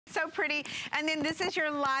So pretty. And then this is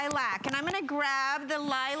your lilac. And I'm gonna grab the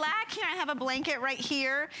lilac. Here, I have a blanket right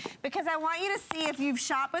here because I want you to see if you've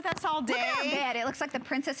shopped with us all day. Look at our bed. It looks like the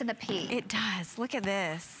Princess and the Pea. It does. Look at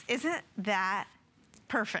this. Isn't that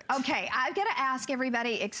perfect? Okay, I've got to ask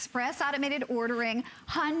everybody, express automated ordering,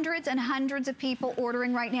 hundreds and hundreds of people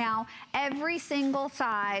ordering right now. Every single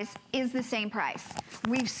size is the same price.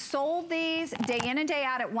 We've sold these day in and day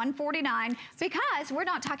out at $149 because we're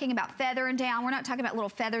not talking about feather and down. We're not talking about little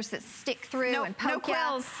feathers that stick through and poke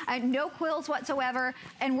out. No quills whatsoever.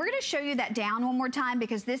 And we're going to show you that down one more time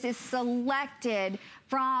because this is selected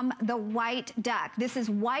from the white duck. This is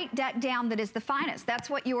white duck down that is the finest. That's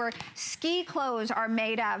what your ski clothes are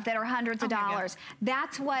made of that are hundreds of dollars.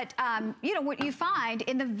 That's what, you know, what you find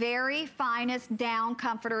in the very finest down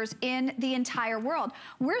comforters in the entire world.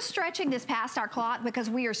 We're stretching this past our clock because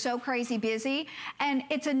we are so crazy busy, and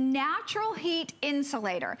it's a natural heat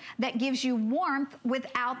insulator that gives you warmth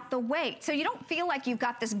without the weight. So you don't feel like you've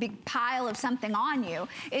got this big pile of something on you.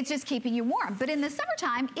 It's just keeping you warm. But in the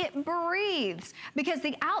summertime, it breathes because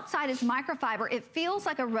the outside is microfiber. It feels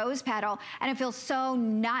like a rose petal, and it feels so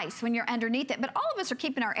nice when you're underneath it. But all of us are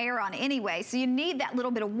keeping our air on anyway, so you need that little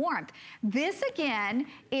bit of warmth. This, again,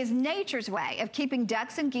 is nature's way of keeping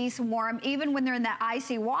ducks and geese warm, even when they're in that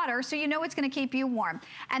icy water, so you know it's gonna keep you warm.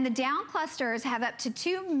 And the down clusters have up to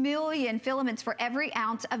 2 million filaments for every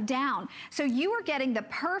ounce of down. So you are getting the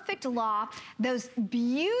perfect loft, those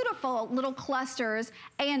beautiful little clusters,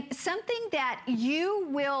 and something that you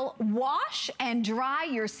will wash and dry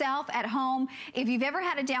yourself at home. If you've ever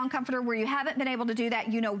had a down comforter where you haven't been able to do that,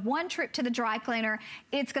 you know, one trip to the dry cleaner,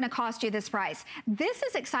 it's gonna cost you this price. This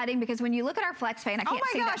is exciting because when you look at our flex pay, and I can't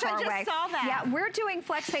see that far away. Oh my gosh, I just saw that. Yeah, we're doing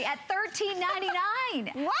flex pay at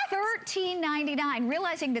 $13.99. What? $13.99.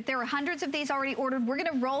 Realizing that there are hundreds of these already ordered. We're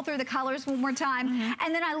gonna roll through the colors one more time.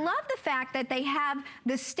 And then I love the fact that they have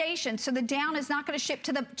the station, so the down is not gonna shift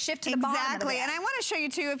to the bottom of the bed. Exactly, and I wanna show you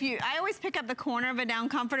too, I always pick up the corner of a down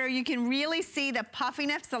comforter, you can really see the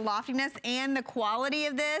puffiness, the loftiness, and the quality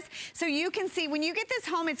of this. So you can see when you get this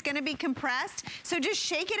home, it's gonna be compressed. So just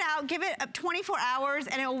shake it out, give it 24 hours,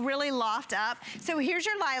 and it will really loft up. So here's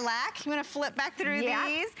your lilac. You wanna flip back through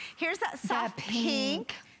these. Here's that soft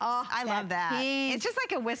pink. Oh, I love that. Pink. It's just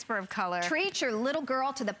like a whisper of color. Treat your little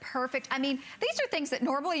girl to the perfect, I mean, these are things that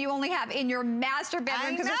normally you only have in your master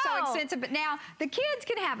bedroom because they're so expensive, but now the kids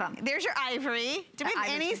can have them. There's your ivory. Do we have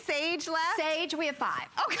any sage left? Sage, we have 5.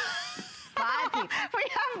 Okay. 5 people. We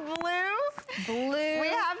have blue. Blue. We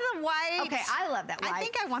have the white. Okay, I love that white. I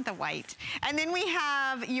think I want the white. And then we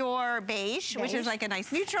have your beige, which is like a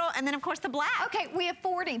nice neutral. And then of course the black. Okay, we have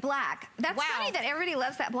 40 black. That's funny that everybody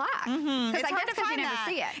loves that black. Because I guess because you never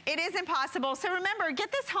see it. It is impossible. So remember, get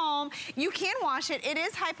this home. You can wash it. It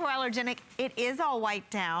is hypoallergenic. It is all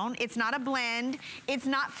wiped down. It's not a blend. It's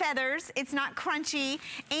not feathers. It's not crunchy.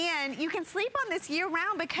 And you can sleep on this year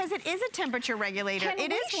round because it is a temperature regulator.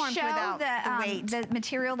 It is warm without the weight. The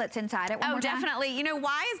material that's inside it one more time? Definitely. You know,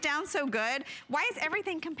 why is down so good? Why is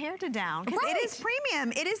everything compared to down? Because it is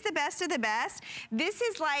premium. It is the best of the best. This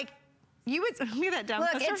is like, you would, look at that down. Look,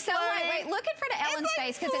 it's so lightweight. Look in front of Ellen's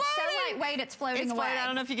face because it's so lightweight, it's floating away. I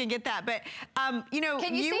don't know if you can get that, but you know,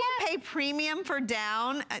 you will pay premium for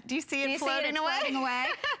down. Do you see it floating away? Floating away?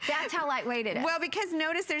 That's how lightweight it is. Well, because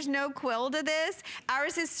notice there's no quill to this.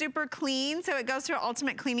 Ours is super clean, so it goes through an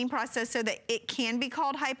ultimate cleaning process so that it can be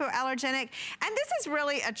called hypoallergenic. And this is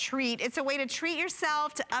really a treat. It's a way to treat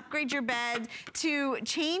yourself, to upgrade your bed, to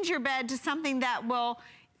change your bed to something that will,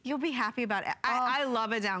 you'll be happy about it. I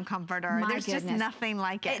love a down comforter. There's just nothing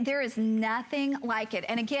like it. There is nothing like it.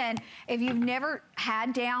 And again, if you've never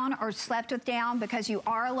had down or slept with down because you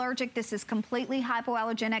are allergic, this is completely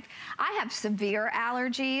hypoallergenic. I have severe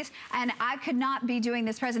allergies, and I could not be doing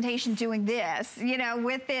this presentation doing this, you know,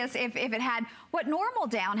 with this if it had what normal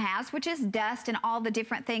down has, which is dust and all the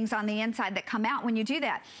different things on the inside that come out when you do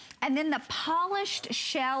that. And then the polished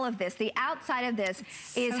shell of this, the outside of this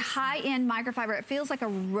is high-end microfiber. It feels like a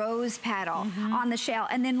rose petal on the shell.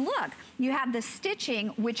 And then look, you have the stitching,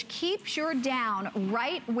 which keeps your down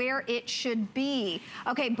right where it should be.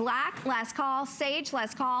 Okay, black, last call, sage,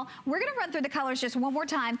 last call. We're gonna run through the colors just one more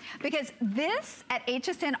time because this at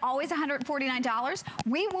HSN, always $149.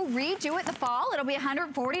 We will redo it in the fall. It'll be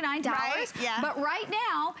 $149. Right, yeah. But right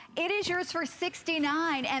now, it is yours for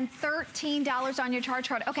 $69 and $13 on your charge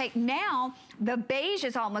card. Okay, now the beige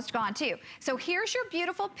is almost gone too. So here's your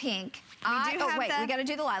beautiful pink. We gotta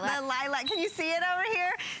do the lilac. The lilac, can you see it over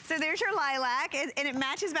here? So there's your lilac, and it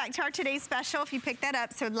matches back to our today's special if you pick that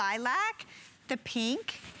up. So lilac, the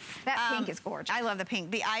pink. That pink is gorgeous. I love the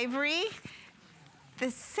pink. The ivory,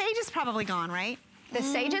 the sage is probably gone, right? The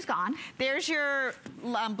sage is gone. There's your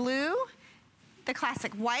blue, the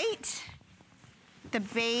classic white, the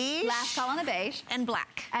beige. Last call on the beige. And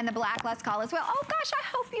black. And the black last call as well. Oh gosh, I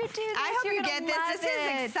hope you do this. I hope you get this. This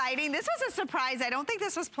is exciting. This was a surprise. I don't think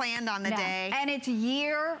this was planned on the day. And it's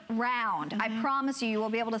year round. I promise you will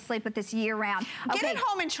be able to sleep with this year round. Get it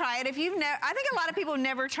home and try it. If you've never, I think a lot of people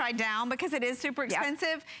never tried down because it is super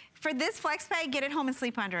expensive. For this FlexPay, get it home and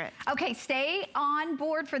sleep under it. Okay, stay on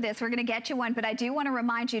board for this. We're gonna get you one, but I do wanna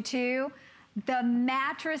remind you too, the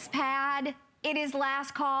mattress pad, it is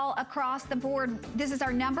last call across the board. This is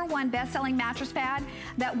our #1 best-selling mattress pad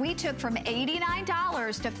that we took from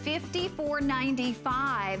 $89 to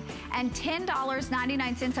 $54.95 and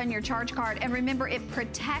 $10.99 on your charge card. And remember, it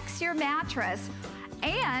protects your mattress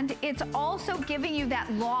and it's also giving you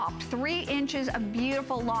that loft, 3 inches of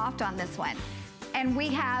beautiful loft on this one. And we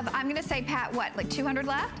have, I'm gonna say, Pat, what, like 200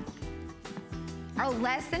 left? Oh,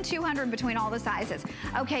 less than 200 between all the sizes.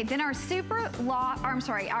 Okay, then our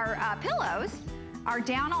our pillows, our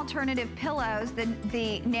down alternative pillows, the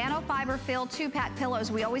nanofiber fill 2-pack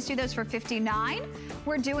pillows, we always do those for $59.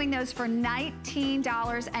 We're doing those for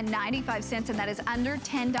 $19.95, and that is under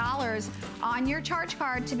 $10 on your charge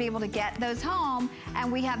card to be able to get those home.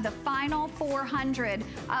 And we have the final 400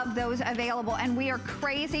 of those available, and we are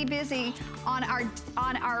crazy busy on our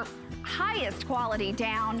highest quality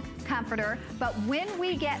down comforter. But when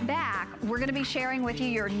we get back, we're gonna be sharing with you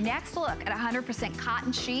your next look at 100%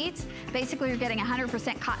 cotton sheets. Basically, you're getting a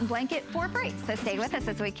 100% cotton blanket for free. So stay with us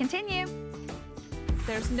as we continue.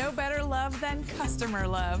 There's no better love than customer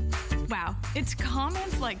love. Wow, it's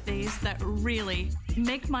comments like these that really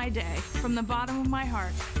make my day. From the bottom of my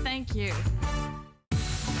heart, thank you.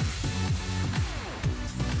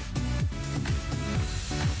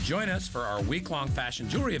 Join us for our week-long fashion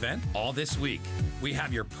jewelry event all this week. We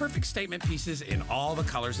have your perfect statement pieces in all the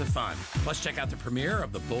colors of fun. Plus, check out the premiere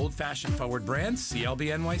of the bold fashion-forward brand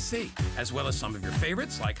CLB NYC, as well as some of your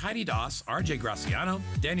favorites like Heidi Doss, RJ Graciano,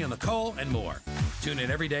 Daniel Nicole, and more. Tune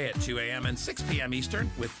in every day at 2 a.m. and 6 p.m.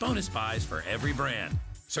 Eastern with bonus buys for every brand.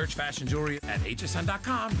 Search fashion jewelry at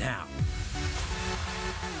hsn.com now.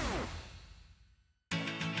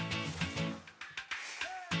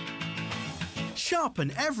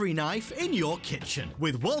 Sharpen every knife in your kitchen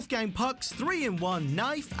with Wolfgang Puck's 3-in-1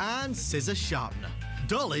 knife and scissor sharpener.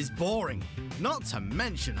 Dull is boring, not to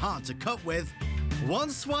mention hard to cut with. One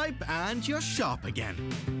swipe and you're sharp again.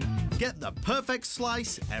 Get the perfect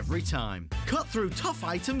slice every time. Cut through tough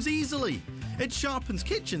items easily. It sharpens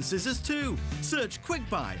kitchen scissors too. Search Quick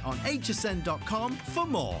Buy on hsn.com for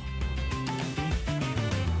more.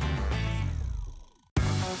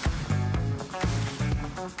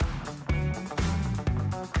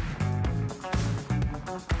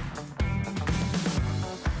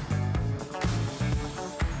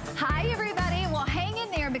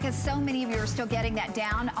 So many of you are still getting that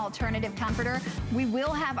down alternative comforter. We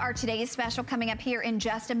will have our today's special coming up here in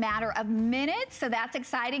just a matter of minutes, so that's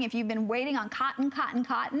exciting. If you've been waiting on cotton,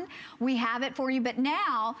 we have it for you. But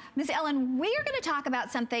now, Miss Ellen, we are going to talk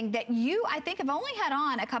about something that you, I think, have only had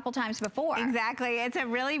on a couple times before. Exactly. It's a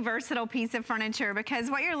really versatile piece of furniture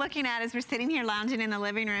because what you're looking at as we're sitting here lounging in the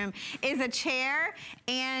living room is a chair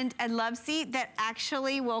and a love seat that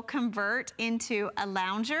actually will convert into a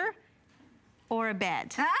lounger or a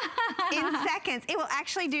bed. In seconds. It will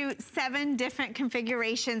actually do 7 different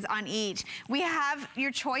configurations on each. We have your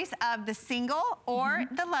choice of the single or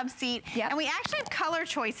the love seat. And we actually have color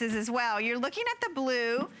choices as well. You're looking at the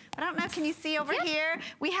blue. I don't know, can you see over here?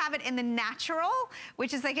 We have it in the natural,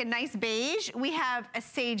 which is like a nice beige. We have a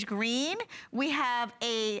sage green. We have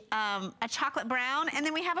a chocolate brown, and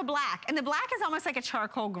then we have a black. And the black is almost like a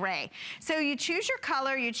charcoal gray. So you choose your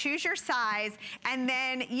color, you choose your size, and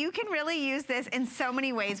then you can really use this in so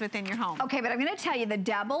many ways within your home. Okay, but I'm gonna tell you the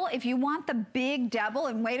double, if you want the big double,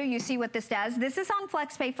 and wait till you see what this does, this is on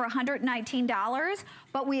FlexPay for $119,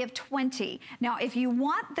 but we have 20. Now, if you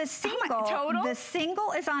want the single, the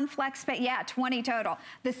single is on FlexPay, 20 total.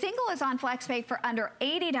 The single is on FlexPay for under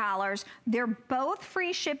 $80. They're both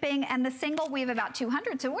free shipping, and the single, we have about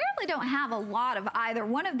 200, so we really don't have a lot of either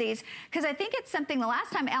one of these, because I think it's something, the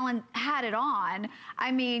last time Ellen had it on,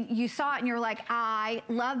 I mean, you saw it and you're like, I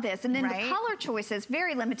love this. And then the color choices,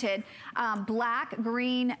 very limited, black,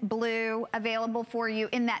 green, blue, available for you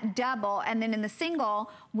in that double, and then in the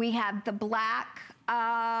single, we have the black,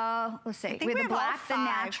 Let's see. We have the have black, the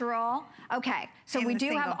natural. Okay, so we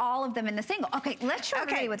do have all of them in the single. Okay, let's show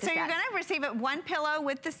everybody what this is. So you're gonna receive it 1 pillow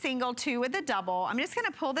with the single, 2 with the double. I'm just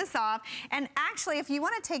gonna pull this off. And actually, if you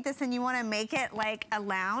wanna take this and you wanna make it like a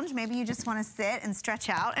lounge, maybe you just wanna sit and stretch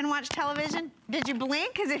out and watch television. Did you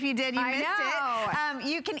blink? Because if you did, you missed it.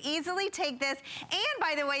 You can easily take this. And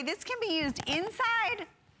by the way, this can be used inside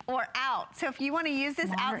or out. So if you want to use this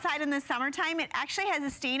outside in the summertime, it actually has a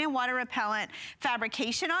stain and water repellent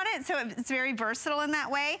fabrication on it, so it's very versatile in that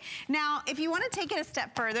way. Now, if you want to take it a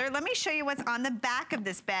step further, let me show you what's on the back of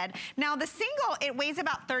this bed. Now, the single, it weighs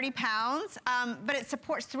about 30 pounds, but it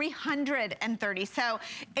supports 330. So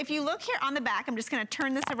if you look here on the back, I'm just going to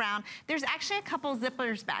turn this around, there's actually a couple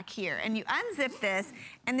zippers back here, and you unzip this,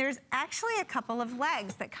 and there's actually a couple of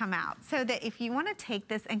legs that come out, so that if you want to take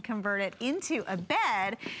this and convert it into a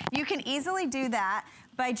bed, you can easily do that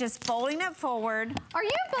by just folding it forward. Are you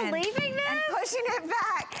believing this? And pushing it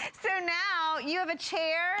back. So now you have a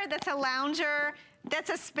chair that's a lounger,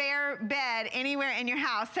 that's a spare bed anywhere in your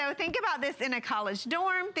house. So think about this in a college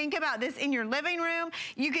dorm. Think about this in your living room.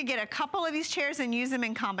 You could get a couple of these chairs and use them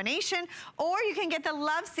in combination, or you can get the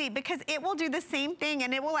love seat because it will do the same thing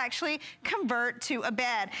and it will actually convert to a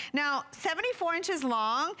bed. Now, 74 inches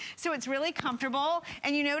long, so it's really comfortable.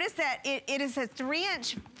 And you notice that it is a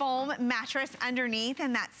 3-inch foam mattress underneath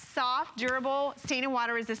and that soft, durable, stain and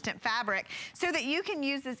water resistant fabric so that you can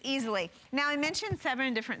use this easily. Now, I mentioned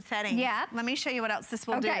 7 different settings. Yeah. Let me show you what else this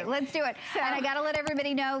will do. Okay, let's do it. So, and I gotta let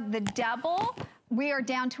everybody know the double, we are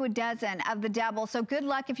down to a dozen of the double. So good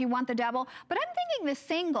luck if you want the double. But I'm thinking the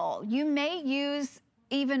single, you may use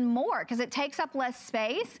even more because it takes up less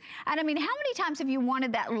space. And I mean, how many times have you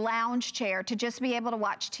wanted that lounge chair to just be able to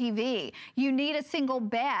watch TV? You need a single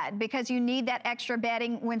bed because you need that extra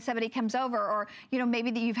bedding when somebody comes over, or you know,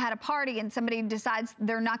 maybe that you've had a party and somebody decides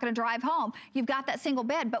they're not going to drive home. You've got that single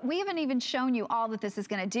bed, but we haven't even shown you all that this is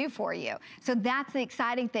going to do for you. So that's the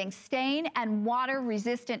exciting thing. Stain and water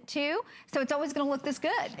resistant too. So it's always going to look this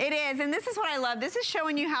good. It is, and this is what I love. This is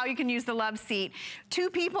showing you how you can use the love seat. 2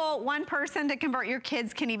 people, 1 person to convert your kids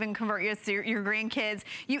can even convert your grandkids.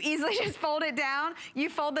 You easily just fold it down, you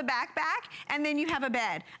fold the back, and then you have a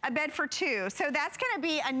bed for 2. So that's gonna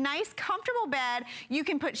be a nice, comfortable bed. You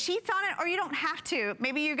can put sheets on it, or you don't have to.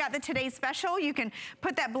 Maybe you got the Today's Special, you can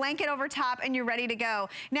put that blanket over top and you're ready to go.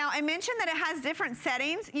 Now, I mentioned that it has different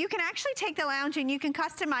settings. You can actually take the lounge and you can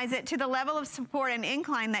customize it to the level of support and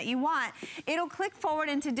incline that you want. It'll click forward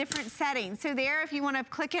into different settings. So there, if you wanna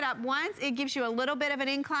click it up once, it gives you a little bit of an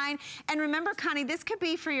incline. And remember, Connie, this could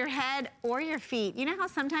be for your head or your feet. You know how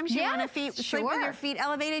sometimes you want to sleep with your feet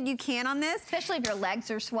elevated? You can on this. Especially if your legs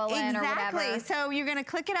are swollen or whatever. Exactly. So you're going to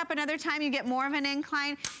click it up another time. You get more of an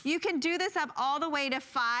incline. You can do this up all the way to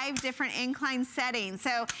 5 different incline settings.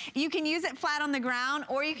 So you can use it flat on the ground,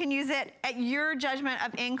 or you can use it at your judgment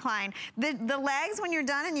of incline. The legs, when you're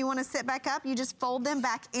done and you want to sit back up, you just fold them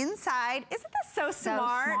back inside. Isn't this so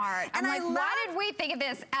smart? And I'm like, why did we think of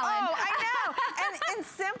this, Ellen? Oh, I know. and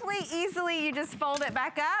simply, easily, you just fold it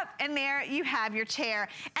back up, and there you have your chair.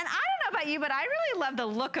 And I don't know about you, but I really love the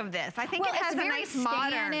look of this. I think it has a nice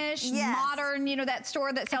modern, modern, you know, that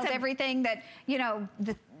store that sells everything that, you know,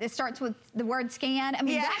 it starts with the word scan. I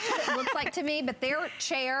mean, that's what it looks like to me, but their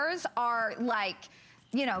chairs are like,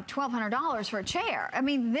 you know, $1,200 for a chair. I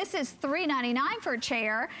mean, this is $399 for a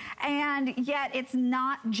chair, and yet it's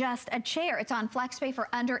not just a chair. It's on FlexPay for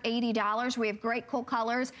under $80. We have great cool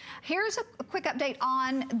colors. Here's a quick update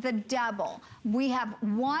on the double. We have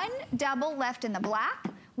 1 double left in the black.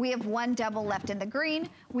 We have 1 double left in the green.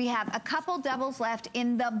 We have a couple doubles left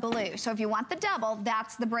in the blue. So if you want the double,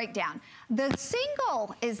 that's the breakdown. The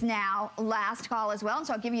single is now last call as well, and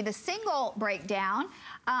so I'll give you the single breakdown.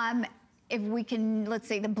 If we can, let's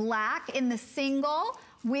see, the black in the single,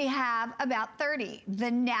 we have about 30. The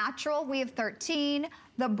natural, we have 13.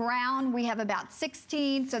 The brown, we have about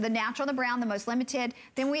 16. So the natural, the brown, the most limited.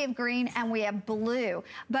 Then we have green and we have blue.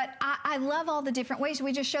 But I love all the different ways.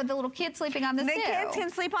 We just showed the little kids sleeping on this too. The kids can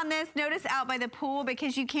sleep on this. Notice out by the pool,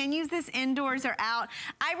 because you can use this indoors or out.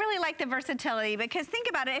 I really like the versatility, because think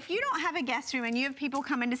about it. If you don't have a guest room and you have people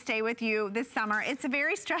coming to stay with you this summer, it's a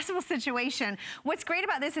very stressful situation. What's great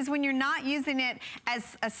about this is when you're not using it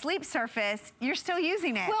as a sleep surface, you're still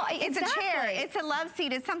using it. Well, it's a chair. It's a love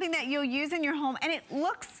seat. It's something that you'll use in your home, and it looks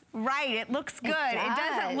looks right. It looks good. It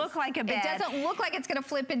doesn't look like a bed. It doesn't look like it's going to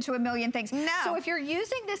flip into a million things. No. So if you're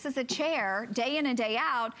using this as a chair day in and day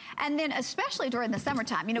out, and then especially during the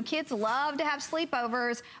summertime, you know, kids love to have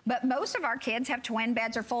sleepovers, but most of our kids have twin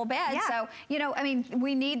beds or full beds. Yeah. So, you know, I mean,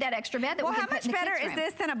 we need that extra bed that we can put in the kids' room. How much better is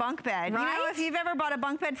this than a bunk bed? Right? You know, if you've ever bought a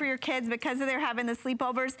bunk bed for your kids because they're having the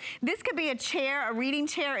sleepovers, this could be a chair, a reading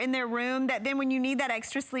chair in their room that then when you need that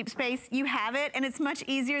extra sleep space, you have it, and it's much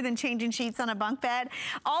easier than changing sheets on a bunk bed.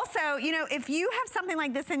 Also, you know, if you have something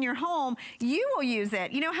like this in your home, you will use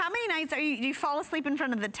it. You know, how many nights do you fall asleep in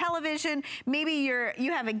front of the television? Maybe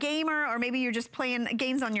you have a gamer, or maybe you're just playing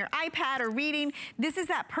games on your iPad or reading. This is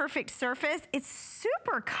that perfect surface. It's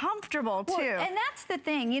super comfortable too. Well, and that's the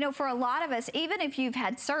thing, you know, for a lot of us, even if you've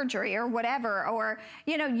had surgery or whatever, or,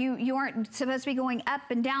 you know, you aren't supposed to be going up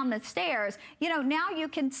and down the stairs, you know, now you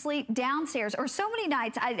can sleep downstairs. Or so many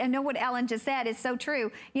nights, I know what Ellen just said is so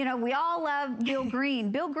true. You know, we all love Bill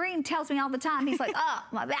Green. Bill Green tells me all the time, he's like, oh,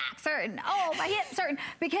 my back's hurting, oh, my hip's hurting,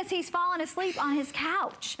 because he's fallen asleep on his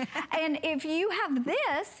couch. And if you have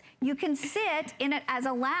this, you can sit in it as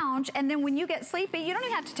a lounge, and then when you get sleepy, you don't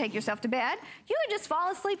even have to take yourself to bed. You can just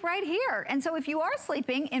fall asleep right here. And so if you are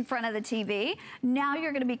sleeping in front of the TV, now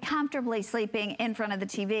you're gonna be comfortably sleeping in front of the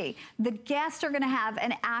TV. The guests are gonna have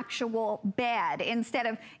an actual bed instead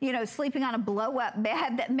of, you know, sleeping on a blow-up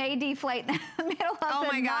bed that may deflate in the middle of the night. Oh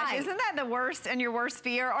my gosh, isn't that the worst and your worst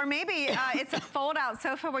fear? Or maybe it's a fold-out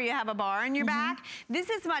sofa where you have a bar in your back.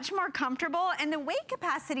 This is much more comfortable, and the weight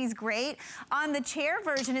capacity is great. On the chair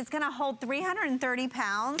version, it's gonna hold 330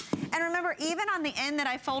 pounds. And remember, even on the end that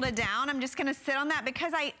I folded down, I'm just gonna sit on that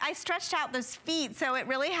because I stretched out those feet, so it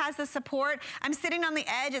really has the support. I'm sitting on the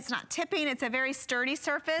edge, it's not tipping, it's a very sturdy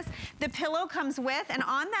surface. The pillow comes with, and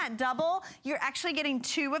on that double, you're actually getting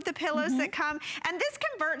 2 of the pillows that come, and this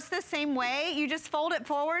converts the same way. You just fold it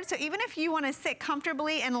forward, so even if you wanna sit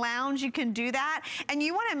comfortably and lounge, you can do that. And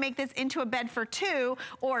you wanna make this into a bed for 2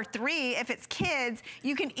 or 3 if it's kids,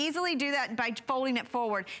 you can easily do that by folding it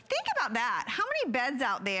forward. Think about that. How many beds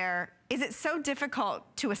out there is it so difficult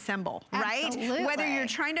to assemble, right? Absolutely. Whether you're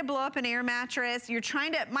trying to blow up an air mattress, you're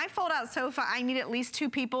trying to, my fold-out sofa, I need at least 2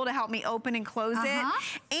 people to help me open and close it,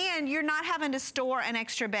 and you're not having to store an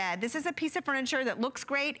extra bed. This is a piece of furniture that looks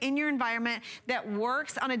great in your environment, that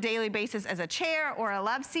works on a daily basis as a chair or a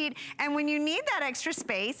love seat, and when you need that extra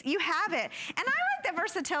space, you have it. And I like the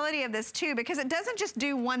versatility of this too, because it doesn't just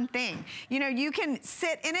do one thing. You know, you can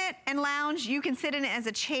sit in it and lounge, you can sit in it as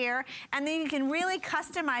a chair, and then you can really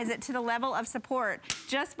customize it to the level of support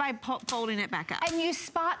just by folding it back up. And you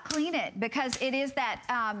spot clean it because it is that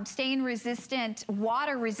stain resistant,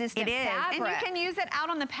 water resistant fabric. And you can use it out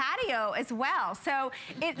on the patio as well. So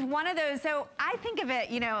it's one of those, so I think of it,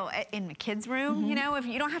 you know, in the kids' room, you know, if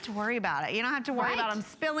you don't have to worry about it. You don't have to worry about them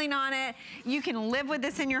spilling on it. You can live with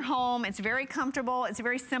this in your home. It's very comfortable. It's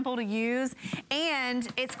very simple to use,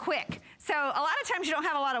 and it's quick. So a lot of times you don't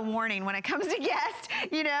have a lot of warning when it comes to guests,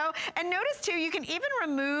 you know? And notice too, you can even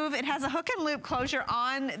remove, it has a hook and loop closure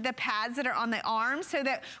on the pads that are on the arms, so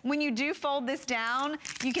that when you do fold this down,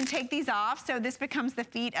 you can take these off, so this becomes the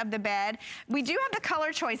feet of the bed. We do have the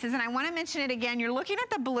color choices, and I wanna mention it again. You're looking at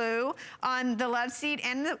the blue on the love seat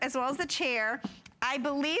and as well as the chair. I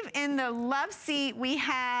believe in the love seat we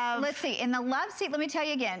have... Let's see, in the love seat, let me tell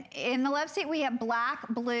you again. In the love seat we have black,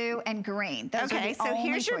 blue, and green. Those okay, are the so only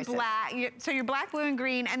here's choices. your black. So your black, blue, and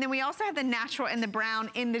green, and then we also have the natural and the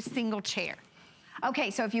brown in the single chair.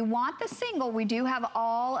 Okay, so if you want the single, we do have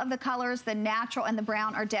all of the colors. The natural and the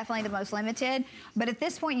brown are definitely the most limited. But at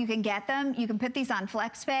this point, you can get them. You can put these on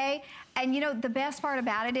FlexPay. And you know, the best part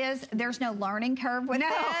about it is there's no learning curve with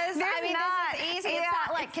this. I mean, this is easy. It's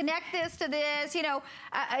not like connect this to this, you know,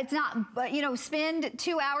 it's not, but you know, spend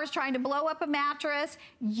 2 hours trying to blow up a mattress.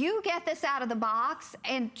 You get this out of the box,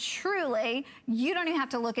 and truly, you don't even have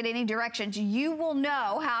to look at any directions. You will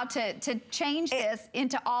know how to change this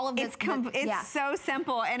into all of this. It's so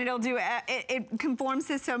simple, and it'll do, it conforms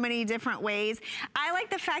to so many different ways. I like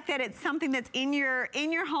the fact that it's something that's in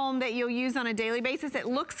your home that you'll use on a daily basis. It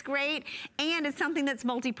looks great, and it's something that's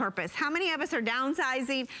multi-purpose. How many of us are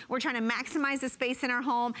downsizing? We're trying to maximize the space in our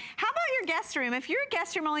home. How about your guest room? If your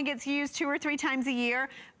guest room only gets used 2 or 3 times a year,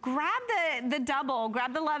 grab the double,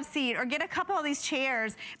 grab the love seat, or get a couple of these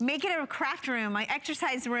chairs. Make it a craft room, an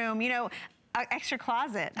exercise room, you know, an extra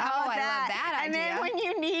closet. Oh, I love that idea. And then when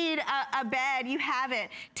you need a bed, you have it.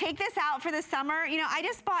 Take this out for the summer. You know, I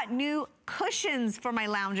just bought new cushions for my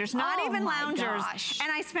loungers, not even loungers. Gosh. And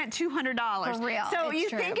I spent $200. For real, So it's you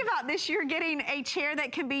true. think about this, you're getting a chair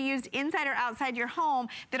that can be used inside or outside your home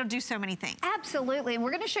that'll do so many things. Absolutely, and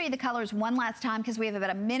we're gonna show you the colors one last time because we have about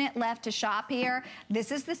a minute left to shop here.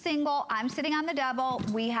 This is the single, I'm sitting on the double.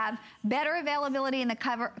 We have better availability in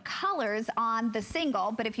the colors on the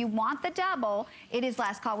single, but if you want the double, it is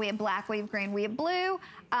last call. We have black, we have green, we have blue.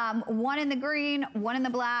 One in the green, one in the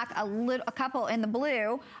black, a couple in the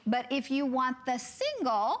blue. But if you want the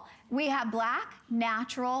single, we have black,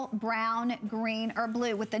 natural, brown, green, or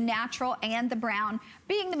blue, with the natural and the brown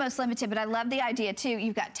being the most limited. But I love the idea too.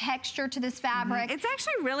 You've got texture to this fabric. It's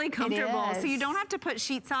actually really comfortable. It is. So you don't have to put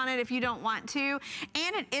sheets on it if you don't want to.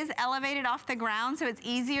 And it is elevated off the ground, so it's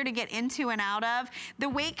easier to get into and out of. The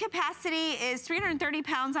weight capacity is 330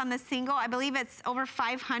 pounds on the single. I believe it's over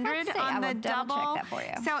 500 on the double. Check that for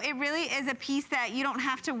you. So it really is a piece that you don't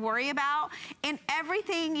have to worry about. And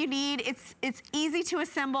everything you need, it's easy to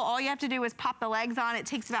assemble. All you have to do is pop the legs on. It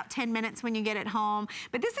takes about 10 minutes when you get it home.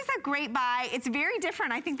 But this is a great buy. It's very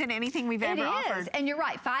different, I think, than anything we've ever offered. It is, and you're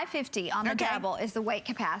right, 550 on the double is the weight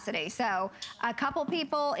capacity. So a couple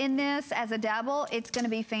people in this as a double, it's gonna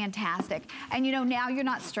be fantastic. And you know, now you're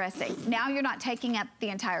not stressing. Now you're not taking up the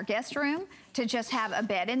entire guest room to just have a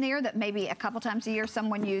bed in there that maybe a couple times a year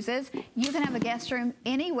someone uses. You can have a guest room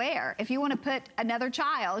anywhere. If you want to put another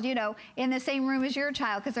child, you know, in the same room as your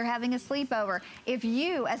child because they're having a sleepover. If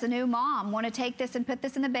you, as a new mom, want to take this and put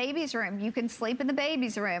this in the baby's room, you can sleep in the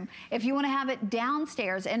baby's room. If you want to have it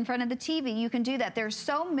downstairs in front of the TV, you can do that. There's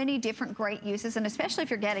so many different great uses, and especially if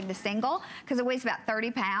you're getting the single, because it weighs about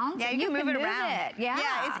 30 pounds. Yeah, you can move it around. Yeah,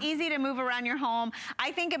 it's easy to move around your home.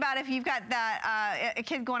 I think about if you've got that a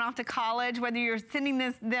kid going off to college, whether you're sending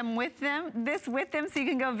this with them so you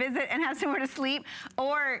can go visit and have somewhere to sleep,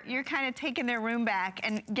 or you're kind of taking their room back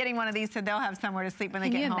and getting one of these so they'll have somewhere to sleep when they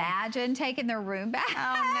get home. Can you imagine taking their room back?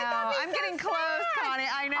 Oh no, I'm getting close, Connie.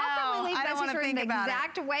 I know. I don't want to think about it. The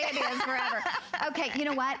exact way it is forever. Okay, you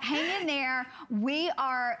know what? Hang in there. We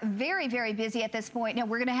are very, very busy at this point. Now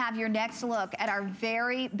we're going to have your next look at our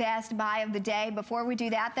very best buy of the day. Before we do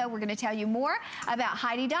that, though, we're going to tell you more about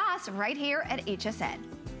Heidi Daas right here at HSN.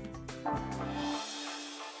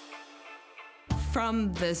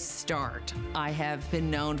 From the start, I have been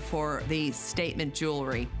known for the statement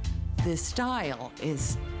jewelry. The style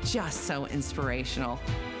is just so inspirational.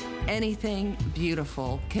 Anything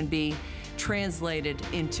beautiful can be translated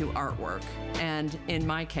into artwork, and in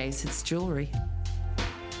my case, it's jewelry.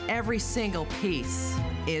 Every single piece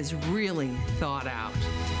is really thought out.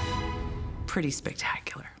 Pretty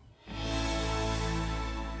spectacular.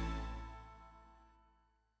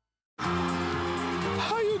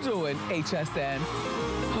 Doing HSN.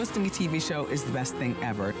 Hosting a TV show is the best thing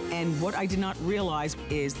ever. And what I did not realize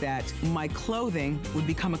is that my clothing would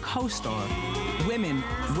become a co-star. Women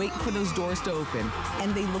wait for those doors to open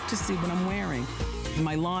and they look to see what I'm wearing.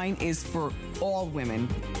 My line is for all women,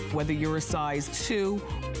 whether you're a size 2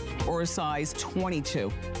 or a size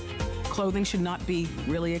 22. Clothing should not be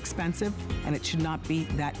really expensive and it should not be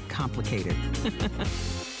that complicated.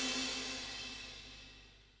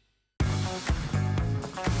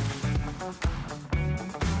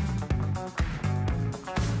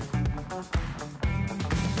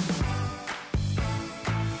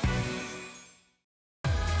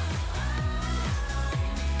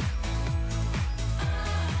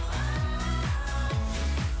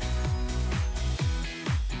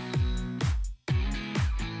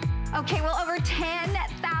 Okay, well, over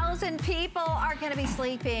 10,000 people are going to be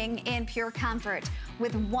sleeping in pure comfort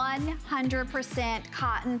with 100%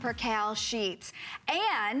 cotton percale sheets.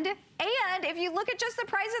 And if you look at just the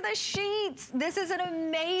price of the sheets, this is an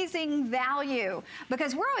amazing value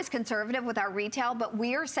because we're always conservative with our retail, but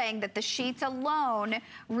we are saying that the sheets alone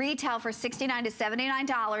retail for $69 to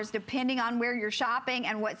 $79 depending on where you're shopping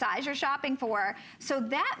and what size you're shopping for. So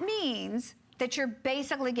that means that you're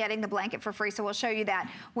basically getting the blanket for free. So we'll show you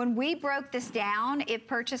that. When we broke this down, if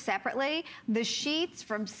purchased separately, the sheets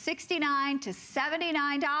from $69 to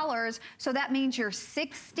 $79. So that means your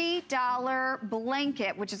 $60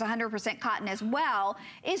 blanket, which is 100% cotton as well,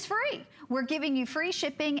 is free. We're giving you free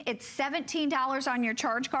shipping. It's $17 on your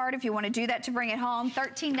charge card if you want to do that to bring it home,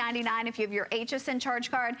 $13.99 if you have your HSN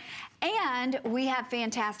charge card. And we have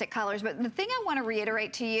fantastic colors. But the thing I want to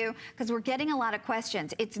reiterate to you, because we're getting a lot of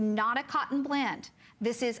questions, it's not a cotton blend.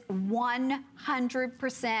 This is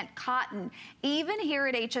 100% cotton. Even here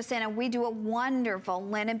at HSN, and we do a wonderful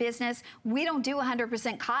linen business, we don't do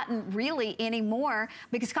 100% cotton really anymore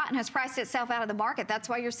because cotton has priced itself out of the market. That's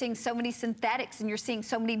why you're seeing so many synthetics and you're seeing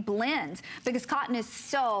so many blends, because cotton is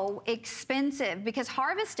so expensive. Because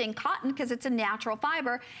harvesting cotton, because it's a natural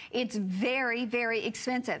fiber, it's very, very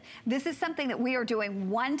expensive. This is something that we are doing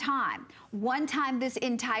one time this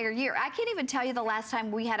entire year. I can't even tell you the last time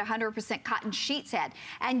we had 100% cotton sheet set.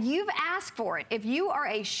 And you've asked for it. If you are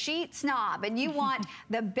a sheet snob and you want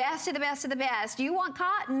the best of the best of the best, you want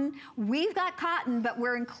cotton, we've got cotton, but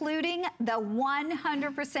we're including the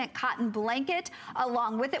 100% cotton blanket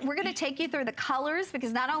along with it. We're gonna take you through the colors,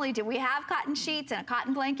 because not only do we have cotton sheets and a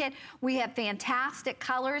cotton blanket, we have fantastic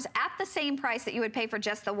colors at the same price that you would pay for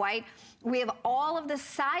just the white. We have all of the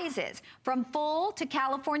sizes from full to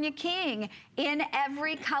California King in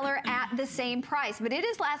every color at the same price. But it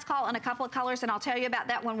is last call on a couple of colors, and I'll tell you about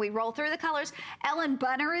that when we roll through the colors. Ellen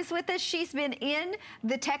Bunner is with us. She's been in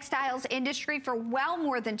the textiles industry for well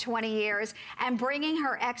more than 20 years and bringing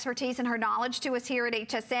her expertise and her knowledge to us here at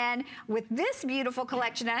HSN with this beautiful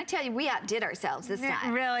collection. And I tell you, we outdid ourselves this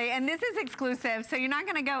time. Really, and this is exclusive, so you're not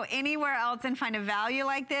gonna go anywhere else and find a value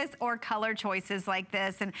like this or color choices like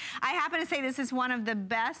this. And I happen to say this is one of the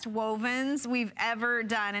best wovens we've ever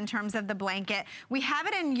done in terms of the blanket. We have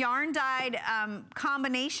it in yarn dyed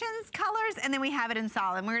combinations colors, and then we have it in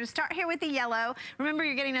solid. And we're gonna start here with the yellow. Remember,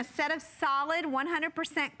 you're getting a set of solid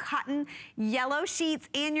 100% cotton yellow sheets,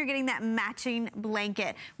 and you're getting that matching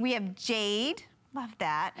blanket. We have jade, love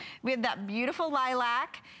that. We have that beautiful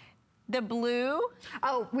lilac. The blue.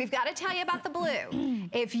 Oh, we've got to tell you about the blue.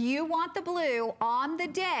 If you want the blue on the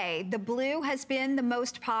day, the blue has been the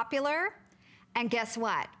most popular. And guess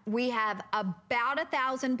what? We have about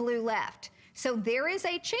 1,000 blue left. So there is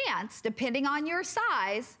a chance, depending on your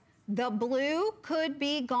size, the blue could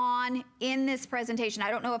be gone in this presentation.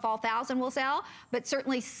 I don't know if all 1,000 will sell, but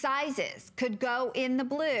certainly sizes could go in the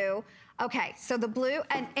blue. Okay, so the blue,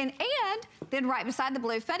 and then right beside the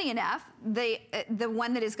blue, funny enough, the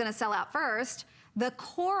one that is gonna sell out first, the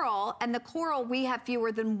coral, and the coral, we have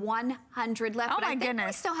fewer than 100 left. Oh, but my I think goodness.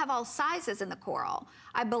 we still have all sizes in the coral,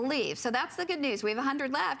 I believe. So that's the good news. We have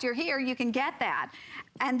 100 left. You're here, you can get that.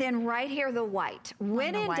 And then right here, the white.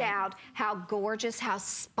 When in doubt, how gorgeous, how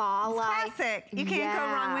spa-like. Classic. You can't go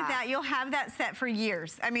wrong with that. You'll have that set for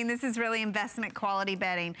years. I mean, this is really investment quality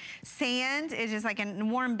bedding. Sand is just like a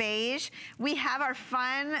warm beige. We have our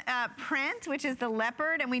fun print, which is the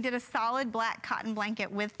leopard, and we did a solid black cotton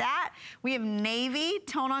blanket with that. We have navy,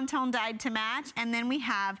 tone-on-tone dyed to match, and then we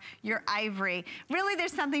have your ivory. Really,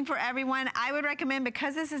 there's something for everyone. I would recommend,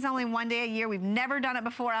 because this is only one day a year, we've never done it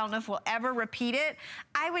before, I don't know if we'll ever repeat it,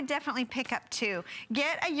 I would definitely pick up two.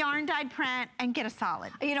 Get a yarn dyed print and get a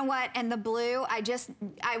solid. You know what, and the blue, I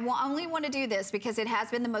only want to do this because it has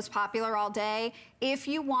been the most popular all day. If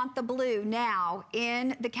you want the blue now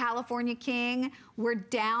in the California King, we're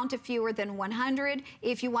down to fewer than 100.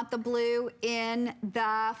 If you want the blue in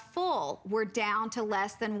the full, we're down to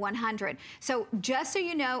less than 100. So just so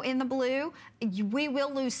you know, in the blue, we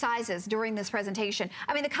will lose sizes during this presentation.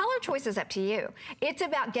 I mean, the color choice is up to you. It's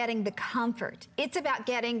about getting the comfort. It's about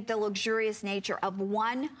getting the luxurious nature of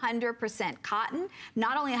 100% cotton.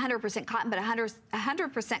 Not only 100% cotton, but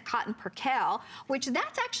 100% cotton percale, which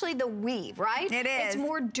that's actually the weave, right? It is. It's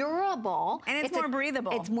more durable. And it's more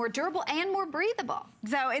breathable. It's more durable and more breathable.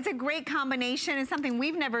 So it's a great combination. It's something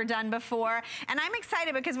we've never done before. And I'm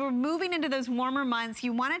excited because we're moving into those warmer months.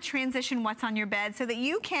 You want to transition what's on your bed so that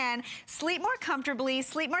you can sleep more comfortably,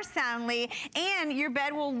 sleep more soundly, and your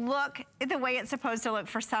bed will look the way it's supposed to look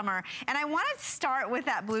for summer. And I want to start with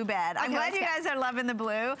that blue bed. I'm glad you guys are loving the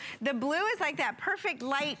blue. The blue is like that perfect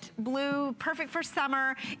light blue, perfect for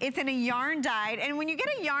summer. It's in a yarn dyed. And when you get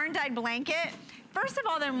a yarn dyed blanket, first of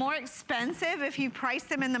all, they're more expensive if you price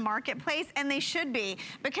them in the marketplace, and they should be,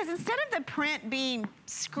 because instead of the print being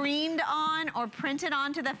screened on or printed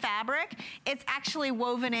onto the fabric, it's actually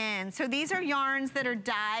woven in. So these are yarns that are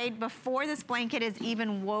dyed before this blanket is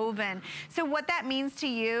even woven. So what that means to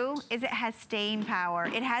you is it has staying power,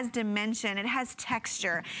 it has dimension, it has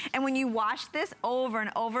texture. And when you wash this over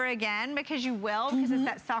and over again, because you will, because it's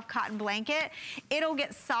that soft cotton blanket, it'll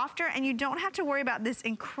get softer, and you don't have to worry about this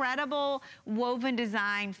incredible woven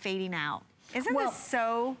design fading out. Isn't this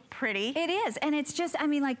so pretty? It is, and it's just, I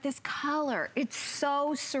mean, like this color, it's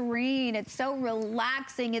so serene, it's so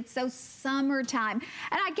relaxing, it's so summertime.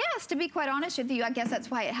 And I guess, to be quite honest with you, I guess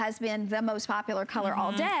that's why it has been the most popular color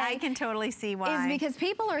all day. I can totally see why. Is because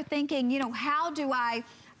people are thinking, you know, how do I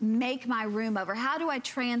make my room over? How do I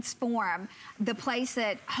transform the place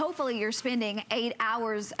that hopefully you're spending 8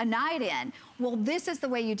 hours a night in? Well, this is the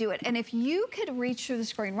way you do it. And if you could reach through the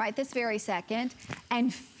screen right this very second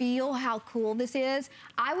and feel how cool this is.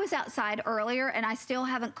 I was outside earlier and I still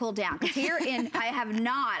haven't cooled down, because here I have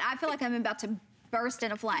not. I feel like I'm about to burst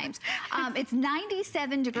into flames. It's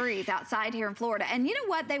 97 degrees outside here in Florida. And you know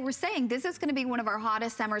what? They were saying this is going to be one of our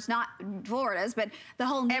hottest summers, not Florida's, but the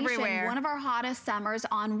whole nation. Everywhere. One of our hottest summers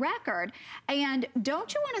on record. And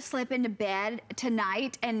don't you want to slip into bed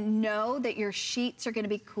tonight and know that your sheets are going to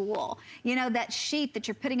be cool? You know, that sheet that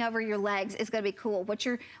you're putting over your legs is going to be cool. What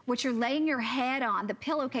you're laying your head on, the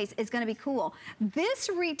pillowcase, is going to be cool. This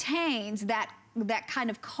retains that kind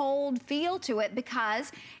of cold feel to it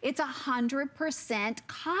because it's 100%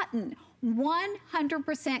 cotton.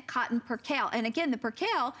 100% cotton percale. And again, the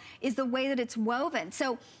percale is the way that it's woven.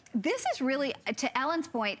 So this is really, to Ellen's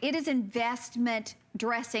point, it is investment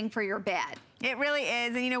dressing for your bed. It really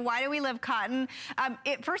is. And you know, why do we love cotton?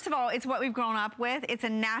 First of all, it's what we've grown up with. It's a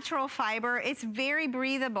natural fiber. It's very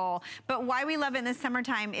breathable. But why we love it in the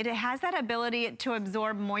summertime, it has that ability to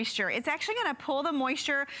absorb moisture. It's actually going to pull the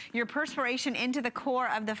moisture, your perspiration, into the core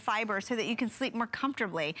of the fiber so that you can sleep more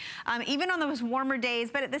comfortably, even on those warmer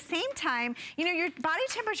days. But at the same time, you know, your body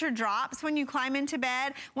temperature drops when you climb into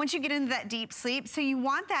bed, once you get into that deep sleep. So you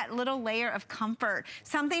want that little layer of comfort,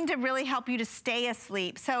 something to really help you to stay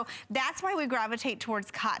asleep. So that's why we gravitate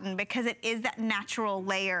towards cotton, because it is that natural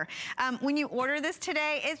layer. When you order this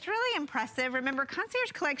today, it's really impressive. Remember,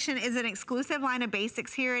 Concierge Collection is an exclusive line of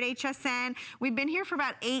basics here at HSN. We've been here for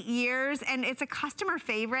about 8 years, and it's a customer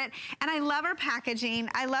favorite. And I love our packaging.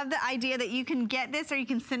 I love the idea that you can get this or you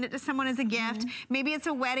can send it to someone as a gift. Maybe it's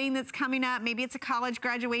a wedding that's coming up. Maybe it's a college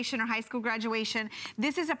graduation or high school graduation.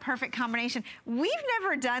 This is a perfect combination. We've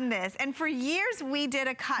never done this, and for years we did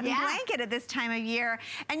a cotton blanket at this time of year.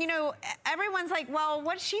 And you know, everyone's like, well,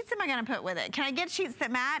 what sheets am I gonna put with it? Can I get sheets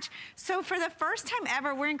that match? So for the first time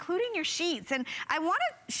ever, we're including your sheets. And I wanna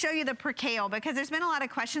show you the percale because there's been a lot of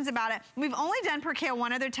questions about it. We've only done percale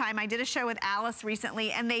one other time. I did a show with Alice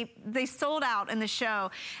recently, and they sold out in the show.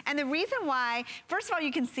 And the reason why, first of all,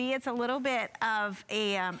 you can see it's a little bit of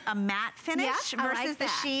a matte finish versus the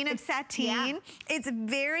sheen of sateen. It's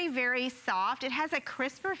very, very soft. It has a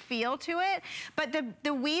crisper feel to it, but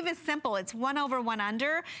the weave is simple. It's 1 over 1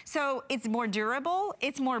 under. So it's more durable,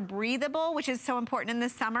 it's more breathable, which is so important in the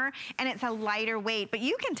summer, and it's a lighter weight. But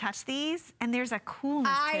you can touch these, and there's a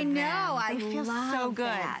coolness to them. I know, I feel love so good.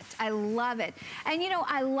 that. I love it. And you know,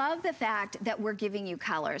 I love the fact that we're giving you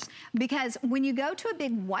colors, because when you go to a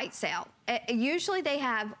big white sale, usually they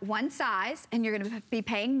have one size, and you're gonna be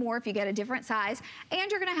paying more if you get a different size, and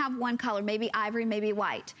you're gonna have one color, maybe ivory, maybe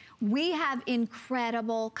white. We have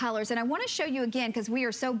incredible colors, and I wanna show you again, because we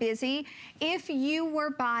are so busy. If you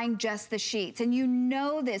were buying just the sheets, and you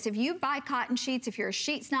know this, if you buy cotton sheets, if you're a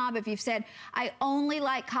sheet snob, if you've said, I only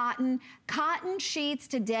like cotton sheets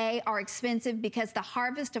today are expensive because the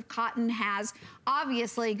harvest of cotton has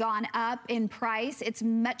obviously gone up in price. It's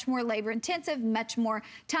much more labor intensive, much more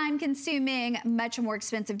time consuming, much more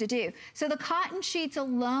expensive to do. So the cotton sheets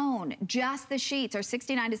alone, just the sheets, are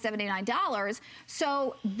 $69 to $79.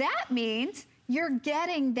 So that means you're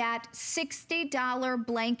getting that $60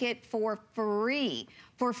 blanket for free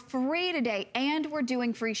today, and we're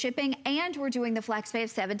doing free shipping, and we're doing the flex pay of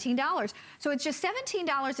 $17. So it's just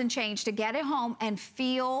 $17 and change to get it home and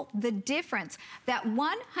feel the difference that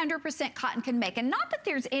 100% cotton can make. And not that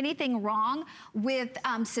there's anything wrong with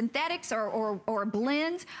synthetics or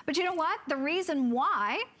blends, but you know what? The reason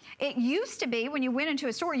why, it used to be when you went into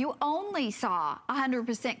a store, you only saw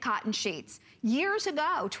 100% cotton sheets. Years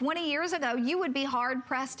ago, 20 years ago, you would be hard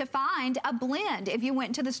pressed to find a blend if you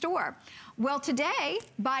went to the store. Well, today,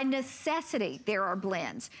 by necessity, there are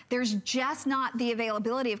blends. There's just not the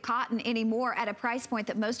availability of cotton anymore at a price point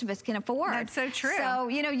that most of us can afford. That's so true. So,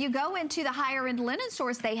 you know, you go into the higher end linen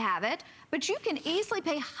stores, they have it, but you can easily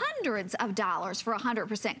pay hundreds of dollars for a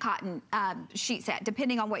 100% cotton sheet set,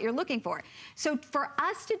 depending on what you're looking for. So for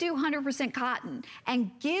us to do 100% cotton and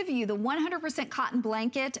give you the 100% cotton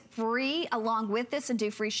blanket free along with this and do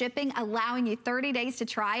free shipping, allowing you 30 days to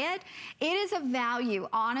try it, it is a value,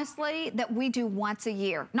 honestly, that we do once a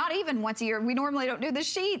year. Not even once a year. We normally don't do the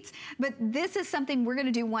sheets, but this is something we're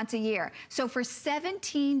gonna do once a year. So for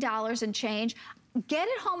 $17 and change, get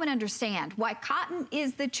it home and understand why cotton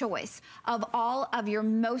is the choice of all of your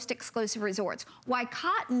most exclusive resorts. Why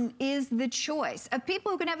cotton is the choice of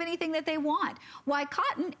people who can have anything that they want. Why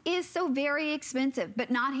cotton is so very expensive,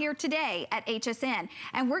 but not here today at HSN.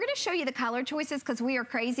 And we're gonna show you the color choices because we are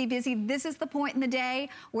crazy busy. This is the point in the day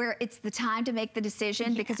where it's the time to make the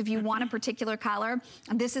decision, because if you want a particular color,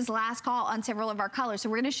 this is last call on several of our colors. So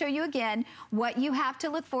we're gonna show you again what you have to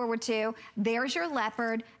look forward to. There's your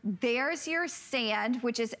leopard, there's your sand,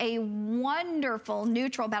 which is a wonderful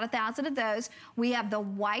neutral, about 1,000 of those. We have the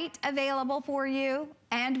white available for you,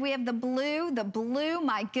 and we have the blue. The blue,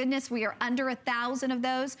 my goodness, we are under 1,000 of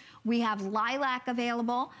those. We have lilac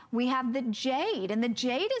available. We have the jade, and the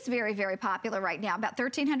jade is very, very popular right now. About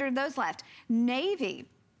 1,300 of those left. Navy.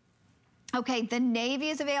 Okay, the navy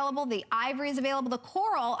is available. The ivory is available. The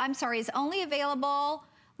coral, I'm sorry, is only available,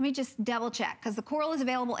 let me just double check, because the coral is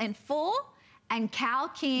available in full and Cal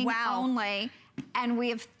King only. And we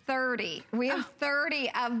have 30. We have 30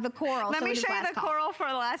 of the coral. Let me show you the coral for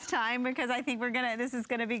the last time, because I think this is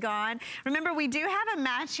gonna be gone. Remember, we do have a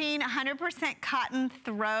matching 100% cotton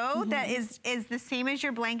throw that is the same as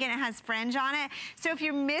your blanket. It has fringe on it. So if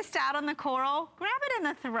you missed out on the coral, grab it in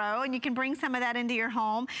the throw and you can bring some of that into your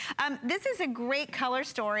home. This is a great color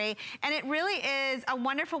story, and it really is a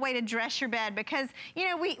wonderful way to dress your bed, because, you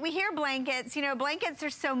know, we hear blankets, you know, blankets are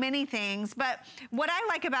so many things, but what I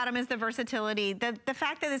like about them is the versatility. The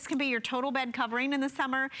fact that this can be your total bed covering in the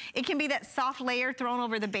summer. It can be that soft layer thrown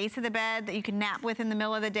over the base of the bed that you can nap with in the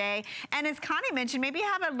middle of the day. And as Connie mentioned, maybe you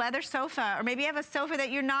have a leather sofa, or maybe you have a sofa that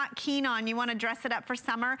you're not keen on. You want to dress it up for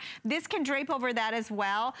summer. This can drape over that as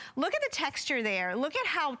well. Look at the texture there. Look at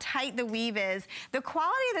how tight the weave is. The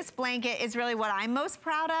quality of this blanket is really what I'm most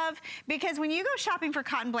proud of, because when you go shopping for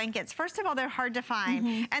cotton blankets, first of all, they're hard to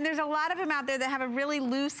find. And there's a lot of them out there that have a really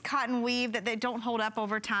loose cotton weave that they don't hold up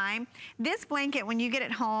over time. This blanket, when you get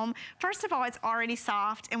it home, first of all, it's already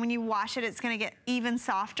soft, and when you wash it, it's gonna get even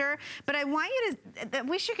softer. But I want you to, I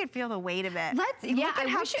wish you could feel the weight of it. Look at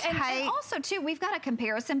how tight. And also too, we've got a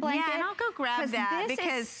comparison blanket. Yeah, and I'll go grab that,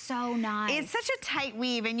 because is so nice. It's such a tight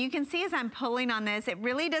weave, and you can see as I'm pulling on this, it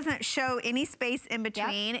really doesn't show any space in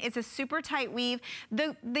between. It's a super tight weave.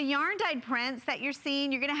 The yarn dyed prints that you're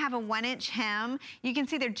seeing, you're gonna have a 1-inch hem. You can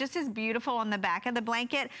see they're just as beautiful on the back of the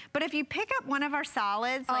blanket. But if you pick up one of our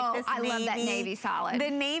solids, like this navy, I love that navy solid. The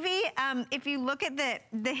navy, if you look at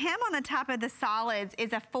the hem on the top of the solids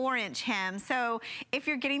is a 4-inch hem. So if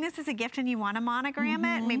you're getting this as a gift and you want to monogram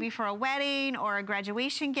it, maybe for a wedding or a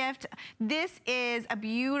graduation gift, this is a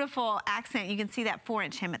beautiful accent. You can see that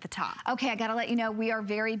 4-inch hem at the top. Okay, I gotta let you know, we are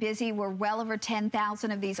very busy. We're well over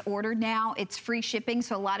 10,000 of these ordered now. It's free shipping,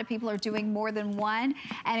 so a lot of people are doing more than one.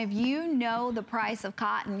 And if you know the price of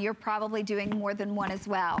cotton, you're probably doing more than one as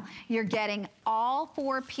well. You're getting all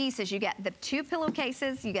 4 pieces. You get the 2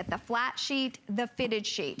 pillowcases, you get the flat sheet, the fitted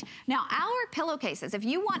sheet. Now, our pillowcases, if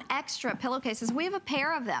you want extra pillowcases, we have a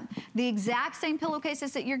pair of them. The exact same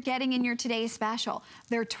pillowcases that you're getting in your today's special.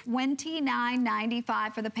 They're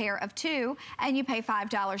 $29.95 for the pair of 2, and you pay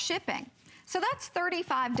 $5 shipping. So that's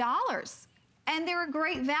 $35. And they're a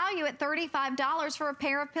great value at $35 for a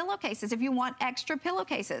pair of pillowcases if you want extra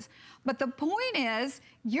pillowcases. But the point is,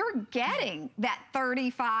 you're getting that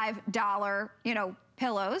 $35, you know,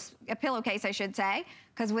 a pillowcase, I should say,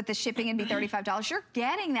 because with the shipping it'd be $35. You're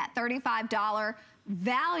getting that $35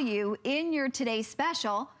 value in your today's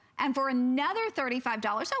special. And for another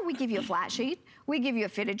 $35, we give you a flat sheet, we give you a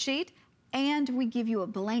fitted sheet, and we give you a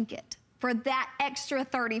blanket for that extra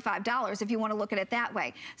 $35 if you want to look at it that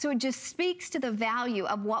way. So it just speaks to the value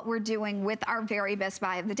of what we're doing with our very best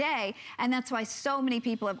buy of the day. And that's why so many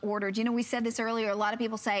people have ordered. You know, we said this earlier, a lot of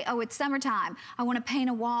people say, oh, it's summertime. I want to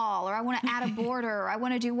paint a wall, or I want to add a border, or I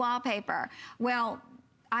want to do wallpaper. Well,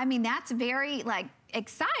 I mean, that's very like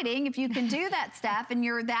exciting if you can do that stuff and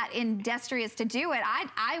you're that industrious to do it.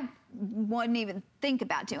 I wouldn't even think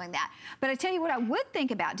about doing that. But I tell you what I would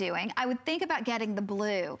think about doing, I would think about getting the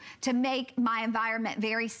blue to make my environment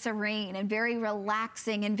very serene and very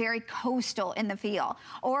relaxing and very coastal in the feel.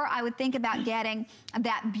 Or I would think about getting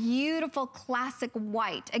that beautiful classic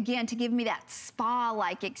white, again, to give me that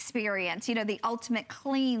spa-like experience, you know, the ultimate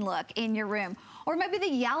clean look in your room. Or maybe the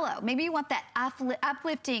yellow. Maybe you want that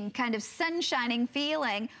uplifting kind of sunshining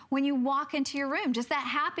feeling when you walk into your room, just that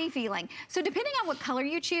happy feeling. So depending on what color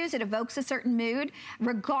you choose, it evokes a certain mood.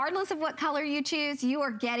 mood. Regardless of what color you choose, you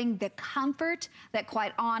are getting the comfort that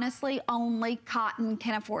quite honestly only cotton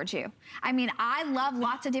can afford you. I mean, I love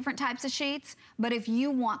lots of different types of sheets, but if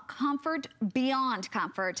you want comfort beyond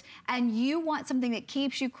comfort and you want something that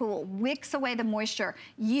keeps you cool, wicks away the moisture,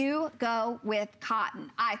 you go with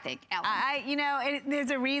cotton, I think, Ellen. You know,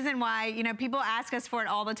 there's a reason why, you know, people ask us for it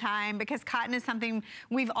all the time, because cotton is something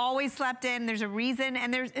we've always slept in. There's a reason,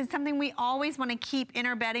 and it's something we always want to keep in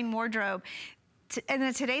our bedding wardrobe. In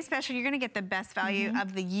the Today Special, you're gonna get the best value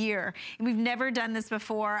of the year. And we've never done this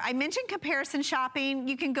before. I mentioned comparison shopping.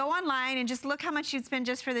 You can go online and just look how much you'd spend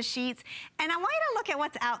just for the sheets. And I want you to look at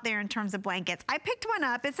what's out there in terms of blankets. I picked one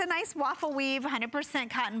up. It's a nice waffle weave, 100%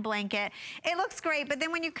 cotton blanket. It looks great, but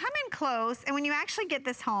then when you come in close and when you actually get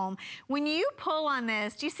this home, when you pull on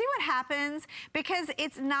this, do you see what happens? Because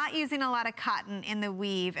it's not using a lot of cotton in the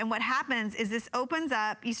weave. And what happens is this opens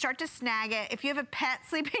up, you start to snag it. If you have a pet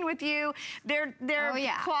sleeping with you, their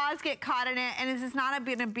claws get caught in it, and this is not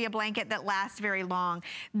gonna be a blanket that lasts very long.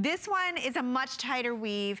 This one is a much tighter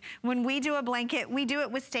weave. When we do a blanket, we do it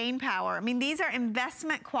with staying power. I mean, these are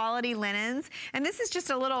investment quality linens, and this is just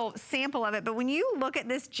a little sample of it, but when you look at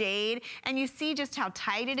this jade and you see just how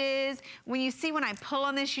tight it is, when I pull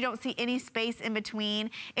on this, you don't see any space in between.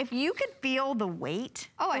 If you could feel the weight,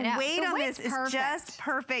 the weight on this is just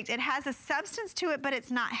perfect. It has a substance to it, but it's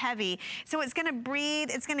not heavy. So it's gonna breathe,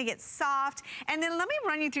 it's gonna get soft. And then let me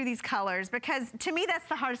run you through these colors, because to me, that's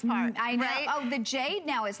the hardest part. I know. Right? Oh, the jade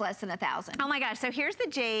now is less than $1,000. Oh my gosh, so here's the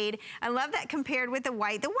jade. I love that compared with the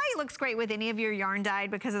white. The white looks great with any of your yarn dyed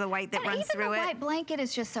because of the white that runs through it. Even the white blanket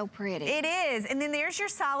is just so pretty. It is. And then there's your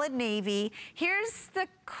solid navy. Here's the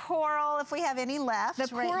coral, if we have any left. The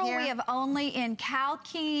coral we have only in Cow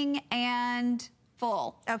King and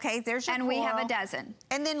full. Okay, there's your and coral. we have a dozen.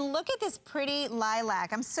 And then look at this pretty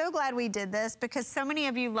lilac. I'm so glad we did this, because so many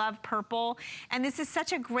of you love purple, and this is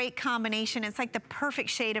such a great combination. It's like the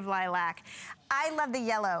perfect shade of lilac. I love the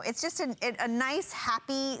yellow. It's just a nice,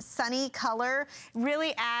 happy, sunny color.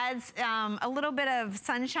 Really adds a little bit of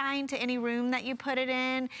sunshine to any room that you put it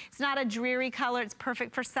in. It's not a dreary color. It's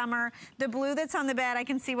perfect for summer. The blue that's on the bed, I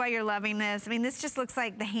can see why you're loving this. I mean, this just looks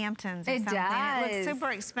like the Hamptons or something. Does. It looks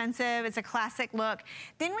super expensive. It's a classic look.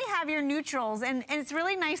 Then we have your neutrals, and it's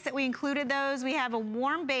really nice that we included those. We have a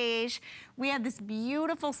warm beige. We have this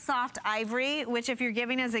beautiful soft ivory, which if you're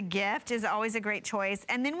giving as a gift is always a great choice.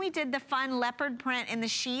 And then we did the fun leopard print in the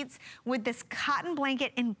sheets with this cotton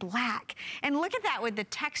blanket in black. And look at that with the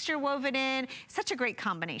texture woven in. Such a great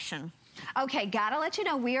combination. Okay, gotta let you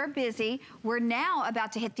know we are busy. We're now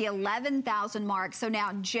about to hit the 11,000 mark. So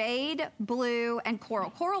now jade, blue, and coral.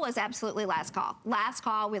 Coral is absolutely last call. Last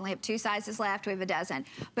call, we only have 2 sizes left, we have a dozen.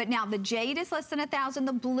 But now the jade is less than 1,000,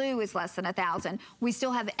 the blue is less than 1,000. We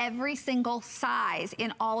still have every single size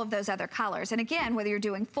in all of those other colors. And again, whether you're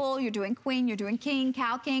doing full, you're doing queen, you're doing king,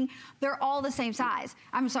 cow king, they're all the same size.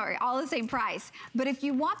 I'm sorry, all the same price. But if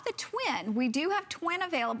you want the twin, we do have twin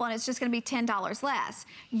available, and it's just gonna be $10 less.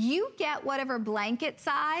 You get whatever blanket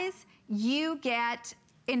size you get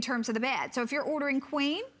in terms of the bed. So if you're ordering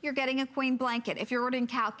queen, you're getting a queen blanket. If you're ordering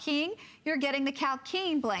cow king, you're getting the cow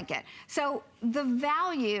king blanket. So the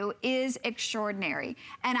value is extraordinary.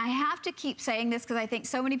 And I have to keep saying this because I think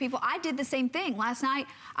so many people, I did the same thing. Last night,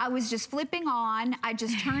 I was just flipping on, I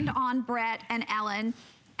just turned on Brett and Ellen,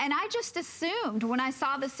 and I just assumed when I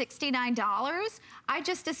saw the $69, I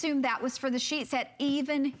just assumed that was for the sheet set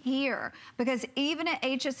even here. Because even at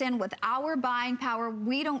HSN with our buying power,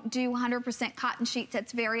 we don't do 100% cotton sheet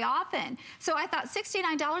sets very often. So I thought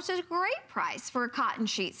 $69 is a great price for a cotton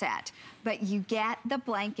sheet set. But you get the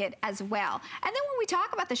blanket as well. And then when we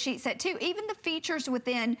talk about the sheet set too, even the features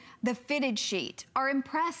within the fitted sheet are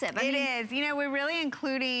impressive. It is. You know, we're really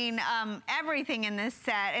including everything in this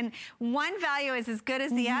set. And one value is as good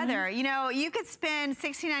as the other. You know, you could spend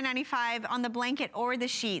 $69.95 on the blanket or the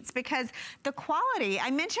sheets, because the quality,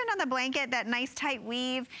 I mentioned on the blanket that nice tight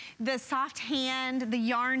weave, the soft hand, the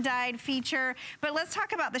yarn dyed feature, but let's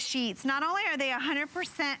talk about the sheets. Not only are they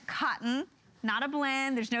 100% cotton, not a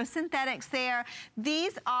blend, there's no synthetics there.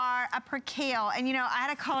 These are a percale. And you know, I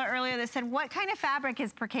had a caller earlier that said, what kind of fabric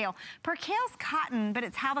is percale? Percale's cotton, but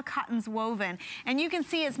it's how the cotton's woven. And you can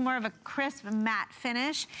see it's more of a crisp matte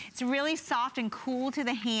finish. It's really soft and cool to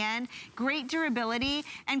the hand, great durability,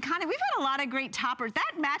 and kind of, we've had a lot of great toppers.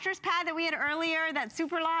 That mattress pad that we had earlier, that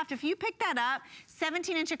Super Loft, if you pick that up,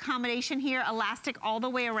 17-inch accommodation here, elastic all the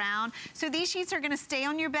way around. So these sheets are gonna stay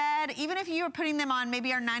on your bed, even if you are putting them on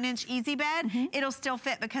maybe our 9-inch easy bed, it'll still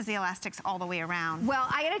fit because the elastic's all the way around. Well,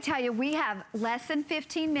 I gotta tell you, we have less than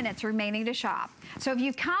 15 minutes remaining to shop. So if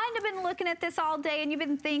you've kind of been looking at this all day and you've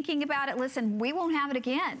been thinking about it, listen, we won't have it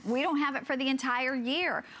again. We don't have it for the entire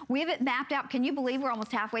year. We have it mapped out. Can you believe we're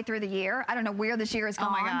almost halfway through the year? I don't know where this year is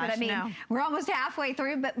gone, but I mean, we're almost halfway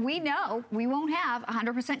through, but we know we won't have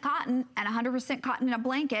 100% cotton and 100% cotton in a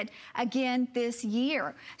blanket again this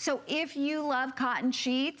year. So if you love cotton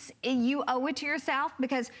sheets, you owe it to yourself,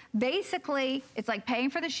 because basically it's like paying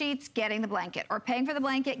for the sheets, getting the blanket, or paying for the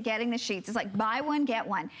blanket, getting the sheets. It's like buy one, get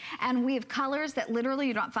one. And we have colors that literally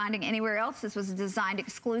you're not finding anywhere else. This was designed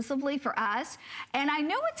exclusively for us. And I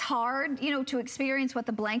know it's hard, you know, to experience what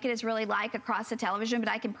the blanket is really like across the television, but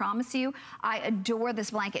I can promise you, I adore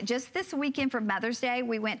this blanket. Just this weekend for Mother's Day,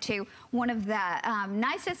 we went to one of the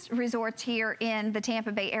nicest resorts here in the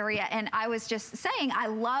Tampa Bay area, and I was just saying I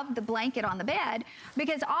love the blanket on the bed,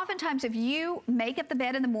 because oftentimes if you make up the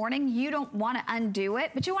bed in the morning, you don't want to undo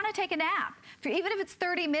it, but you want to take a nap. Even if it's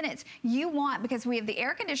 30 minutes, you want, because we have the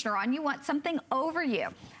air conditioner on, you want something over you.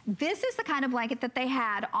 This is the kind of blanket that they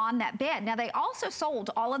had on that bed. Now, they also sold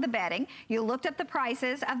all of the bedding. You looked up the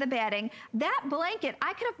prices of the bedding. That blanket,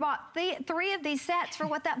 I could have bought 3 of these sets for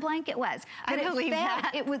what that blanket was. But I believe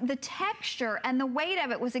that. It was the texture and the weight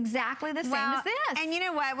of it was exactly the same as this. And you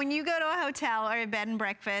know what? When you go to a hotel or a bed and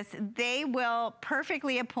breakfast, they will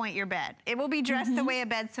perfectly appoint your bed. It will be dressed the way a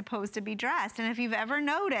bed's supposed to be dressed. And if you've ever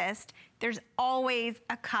noticed, there's always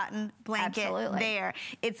a cotton blanket there.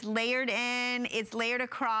 It's layered in, it's layered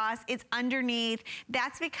across, it's underneath.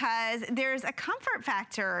 That's because there's a comfort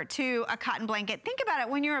factor to a cotton blanket. Think about it,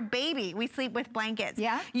 when you're a baby, we sleep with blankets.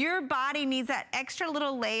 Yeah. Your body needs that extra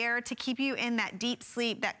little layer to keep you in that deep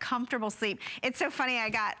sleep, that comfortable sleep. It's so funny,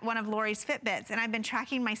 I got one of Lori's Fitbits and I've been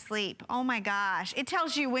tracking my sleep. Oh my gosh. It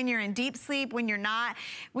tells you when you're in deep sleep, when you're not.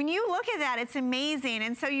 When you look at that, it's amazing.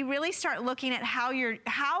 And so you really start looking at how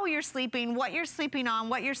you're sleeping, what you're sleeping on,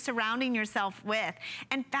 what you're surrounding yourself with.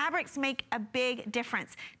 And fabrics make a big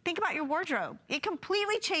difference. Think about your wardrobe. It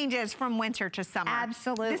completely changes from winter to summer.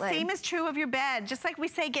 Absolutely. The same is true of your bed. Just like we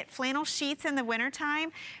say, get flannel sheets in the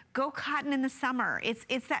wintertime, go cotton in the summer.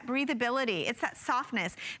 It's that breathability. It's that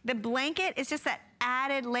softness. The blanket is just that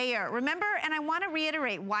added layer. Remember, and I want to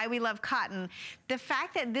reiterate why we love cotton, the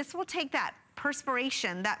fact that this will take that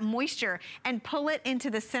perspiration, that moisture, and pull it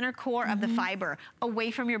into the center core of the fiber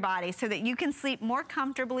away from your body so that you can sleep more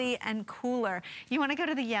comfortably and cooler. You want to go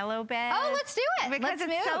to the yellow bed? Oh, let's do it. Because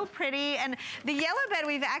it's so pretty. And the yellow bed,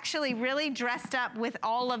 we've actually really dressed up with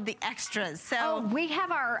all of the extras. So we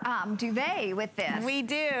have our duvet with this. We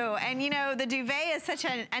do. And you know, the duvet is such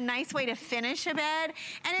a nice way to finish a bed.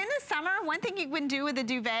 And in the summer, one thing you can do with the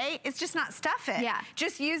duvet is just not stuff it. Yeah.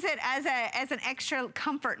 Just use it as an extra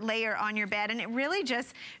comfort layer on your bed. And it really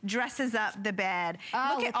just dresses up the bed.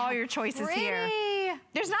 Look at all your choices here.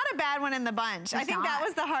 There's not a bad one in the bunch. I think that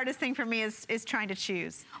was the hardest thing for me is trying to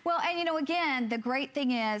choose. Well, and you know, again, the great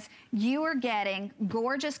thing is you are getting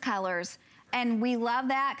gorgeous colors. And we love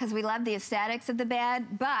that because we love the aesthetics of the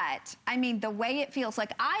bed. But, I mean, the way it feels,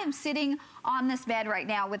 like I am sitting on this bed right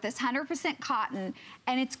now with this 100% cotton,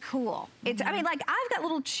 and it's cool. It's, I mean, like, I've got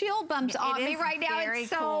little chill bumps on me right now. It's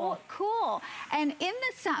so cool. And in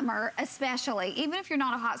the summer, especially, even if you're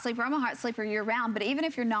not a hot sleeper, I'm a hot sleeper year round, but even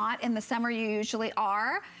if you're not, in the summer you usually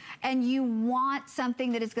are, and you want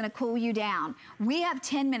something that is gonna cool you down. We have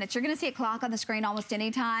 10 minutes. You're gonna see a clock on the screen almost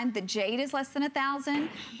any time. The jade is less than 1,000.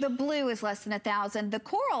 The blue is less than 1,000. The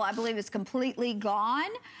coral, I believe, is completely gone.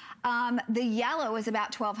 The yellow is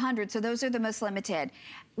about 1,200, so those are the most limited.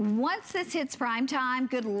 Once this hits prime time,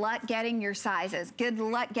 good luck getting your sizes. Good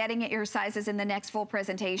luck getting your sizes in the next full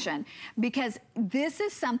presentation, because this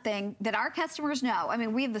is something that our customers know. I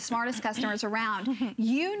mean, we have the smartest customers around.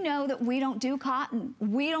 You know that we don't do cotton.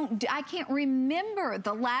 I can't remember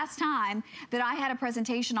the last time that I had a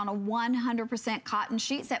presentation on a 100% cotton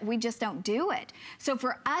sheet set. We just don't do it. So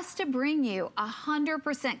for us to bring you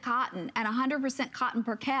 100% cotton and 100% cotton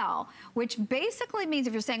percale, which basically means,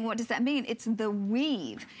 if you're saying, what does that mean? It's the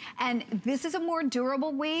weave. And this is a more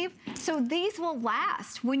durable weave, so these will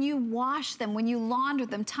last. When you wash them, when you launder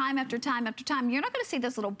them time after time after time, you're not gonna see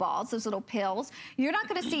those little balls, those little pills. You're not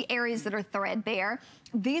gonna see areas that are threadbare.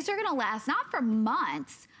 These are gonna last not for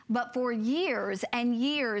months, but for years and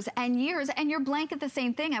years and years. And your blanket, the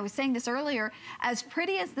same thing. I was saying this earlier. As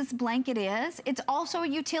pretty as this blanket is, it's also a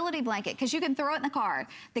utility blanket because you can throw it in the car.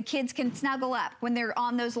 The kids can snuggle up when they're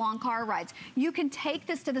on those long car rides. You can take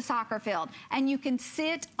this to the soccer field and you can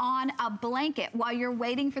sit on a blanket while you're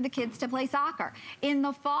waiting for the kids to play soccer. In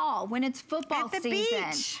the fall, when it's football season.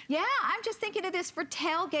 Beach. Yeah, I'm just thinking of this for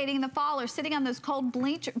tailgating in the fall or sitting on those cold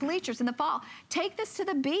bleachers in the fall. Take this to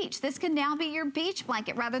the beach. This can now be your beach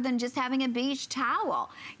blanket rather than just having a beach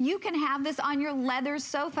towel. You can have this on your leather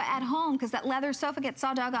sofa at home because that leather sofa gets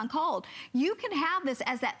so doggone cold. You can have this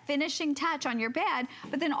as that finishing touch on your bed,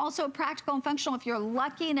 but then also practical and functional if you're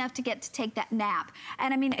lucky enough to get to take that nap.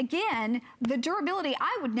 And I mean, again, the durability,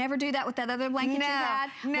 I would never do that with that other blanket you had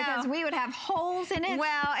because we would have holes in it.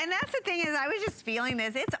 Well, and that's the thing is I was just feeling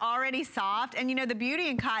this. It's already soft, and you know, the beauty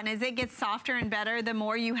in cotton is it gets softer and better the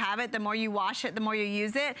more you have it, the more you wash it, the more you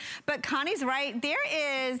use it. But Connie's right. There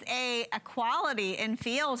is a quality and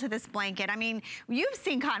feel to this blanket. I mean, you've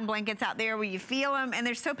seen cotton blankets out there where you feel them and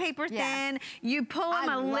they're so paper thin. You pull them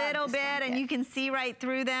a little bit and you can see right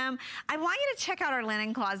through them. I want you to check out our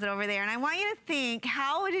linen closet over there, and I want you to think,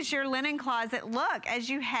 how does your linen closet look as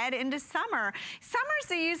you head into summer? Summer's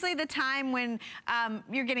usually the time when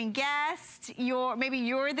you're getting guests, maybe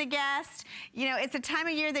you're the guest. You know, it's a time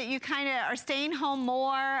of year that you kind of are staying home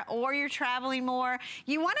more or you're traveling more.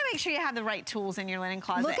 You want to make sure you have the right tools in your linen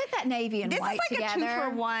closet. Look at that navy and white together. This is like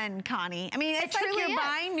a 2-for-1, Connie. I mean, it's like you're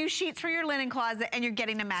buying new sheets for your linen closet and you're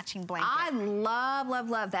getting a matching blanket. I love, love,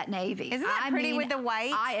 love that navy. Isn't that pretty with the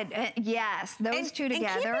white? Yes, those two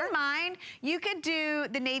together. And keep in mind, you could do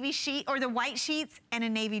the navy sheet or the white sheets and a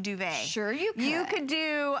navy duvet. Sure you could. You could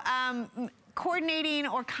do coordinating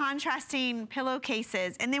or contrasting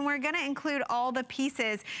pillowcases, and then we're going to include all the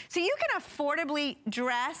pieces so you can affordably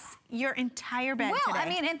dress your entire bed today. I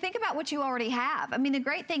mean, and think about what you already have. I mean, the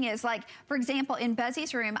great thing is, like, for example, in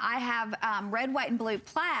Buzzy's room, I have red, white, and blue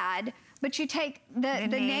plaid, but you take the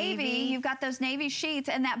navy, you've got those navy sheets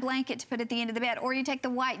and that blanket to put at the end of the bed, or you take the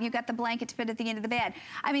white and you've got the blanket to put at the end of the bed.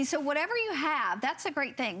 I mean, so whatever you have, that's a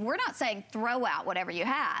great thing. We're not saying throw out whatever you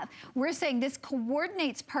have. We're saying this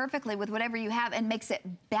coordinates perfectly with whatever you have and makes it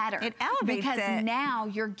better. It elevates it. Because now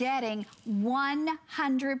you're getting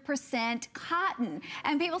 100% cotton.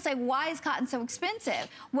 And people say, why is cotton so expensive?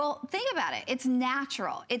 Well, think about it. It's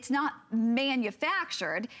natural. It's not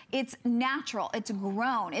manufactured. It's natural. It's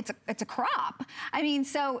grown. It's a crop. I mean,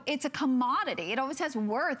 so it's a commodity. It always has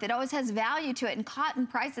worth. It always has value to it. And cotton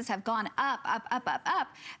prices have gone up, up, up, up, up.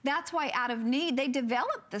 That's why out of need, they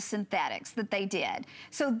developed the synthetics that they did.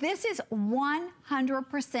 So this is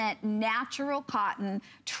 100% natural cotton.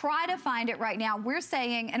 Try to find it right now. We're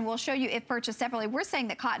saying, and we'll show you if purchased separately, we're saying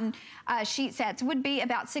that cotton sheet sets would be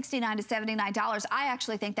about $69 to $79. I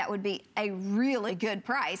actually think that would be a really good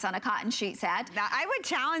price on a cotton sheet set. Now, I would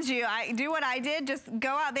challenge you. Do what I did. Just go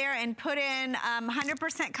out there and put in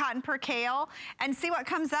 100% cotton percale and see what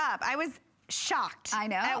comes up. I was shocked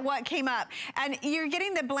at what came up. And you're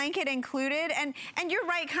getting the blanket included. And you're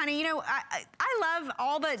right, Connie. You know, I love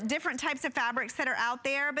all the different types of fabrics that are out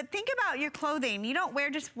there, but think about your clothing. You don't wear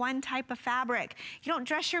just one type of fabric. You don't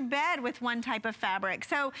dress your bed with one type of fabric.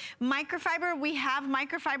 So microfiber, we have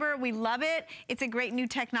microfiber. We love it. It's a great new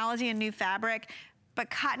technology and new fabric, but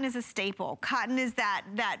cotton is a staple. Cotton is that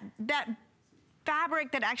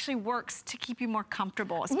fabric that actually works to keep you more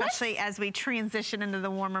comfortable, especially as we transition into the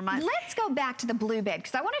warmer months. Let's go back to the blue bed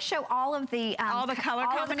because I want to show all of the color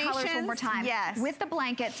combinations. Colors one more time. Yes. With the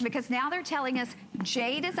blankets, because now they're telling us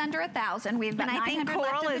jade is under 1,000. We've got 900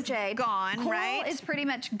 left of the jade. Gone, right? Coral is pretty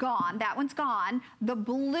much gone. That one's gone. The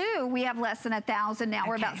blue, we have less than 1,000 now.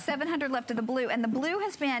 We're about 700 left of the blue, and the blue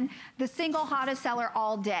has been the single hottest seller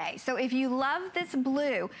all day. So if you love this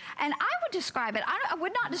blue, and I would describe it, I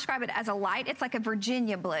would not describe it as a light. It's like a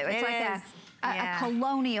Virginia blue. It's like a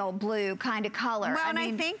colonial blue kind of color. Well,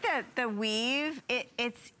 I think that the weave,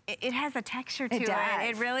 it has a texture to it.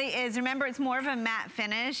 It really is. Remember, it's more of a matte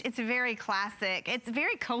finish. It's very classic. It's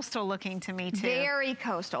very coastal looking to me too. Very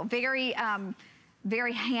coastal. Very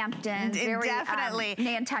very Hampton, very definitely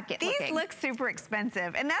Nantucket looking. These look super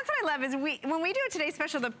expensive, and that's what I love is when we do a Today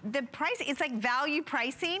Special, the price, it's like value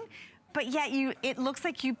pricing, but yet it looks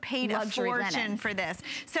like you paid luxury a fortune linens for this.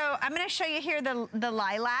 So I'm gonna show you here the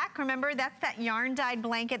lilac. Remember, that's that yarn dyed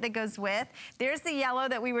blanket that goes with. There's the yellow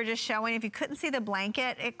that we were just showing. If you couldn't see the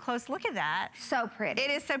blanket close, look at that. So pretty.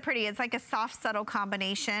 It is so pretty. It's like a soft, subtle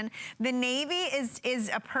combination. The navy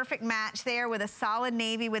is a perfect match there with a solid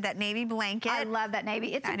navy with that navy blanket. I love that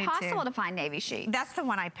navy. It's impossible to find navy sheets. That's the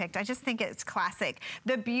one I picked. I just think it's classic.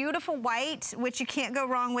 The beautiful white, which you can't go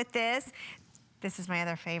wrong with this. This is my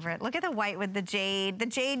other favorite. Look at the white with the jade. The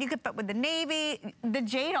jade you could put with the navy. The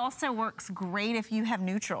jade also works great if you have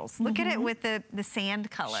neutrals. Look at it with the sand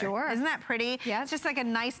color. Sure. Isn't that pretty? Yes. It's just like a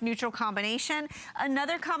nice neutral combination.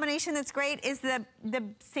 Another combination that's great is the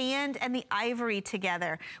sand and the ivory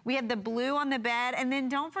together. We have the blue on the bed, and then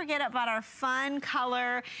don't forget about our fun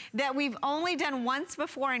color that we've only done once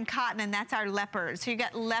before in cotton, and that's our leopard. So you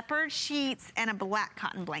got leopard sheets and a black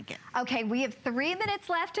cotton blanket. Okay, we have 3 minutes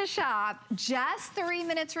left to shop. Just 3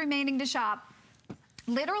 minutes remaining to shop.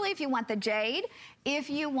 Literally, if you want the jade, if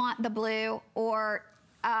you want the blue, or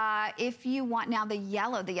if you want now the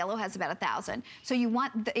yellow has about 1,000. So you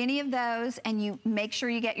want any of those, and you make sure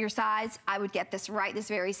you get your size. I would get this right this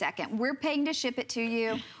very second. We're paying to ship it to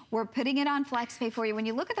you. We're putting it on FlexPay for you. When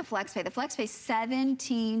you look at the FlexPay is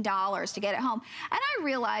 $17 to get it home. And I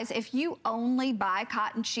realize if you only buy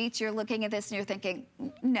cotton sheets, you're looking at this and you're thinking,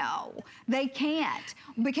 no, they can't,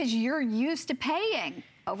 because you're used to paying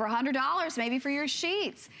over $100 maybe for your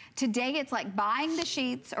sheets. Today it's like buying the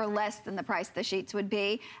sheets or less than the price the sheets would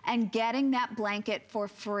be and getting that blanket for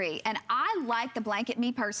free. And I like the blanket,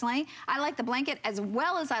 me personally. I like the blanket as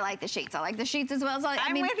well as I like the sheets. I like the sheets as well as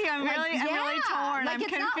I'm with you. I'm really torn. Like, I'm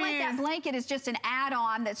it's confused. not like that blanket is just an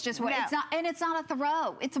add-on that's just what it's not, and it's not a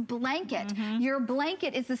throw. It's a blanket. Your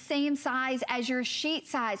blanket is the same size as your sheet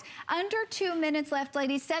size. Under 2 minutes left,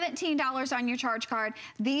 ladies. $17 on your charge card.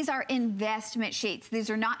 These are investment sheets. These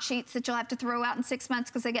are not sheets that you'll have to throw out in 6 months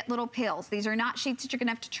because they get little pills. These are not sheets that you're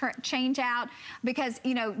gonna have to change out because,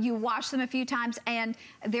 you know, you wash them a few times and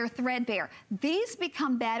they're threadbare. These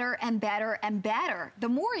become better and better and better the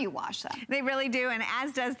more you wash them. They really do, and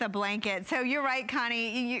as does the blanket. So you're right,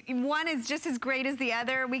 Connie. One is just as great as the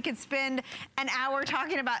other. We could spend an hour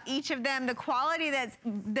talking about each of them. The quality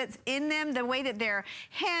that's in them, the way that they're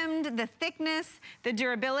hemmed, the thickness, the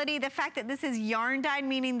durability, the fact that this is yarn dyed,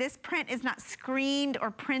 meaning this print is not screened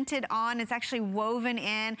or printed on, it's actually woven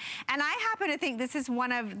in. And I happen to think this is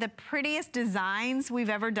one of the prettiest designs we've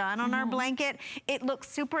ever done on our blanket. It looks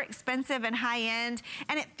super expensive and high end,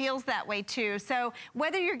 and it feels that way too. So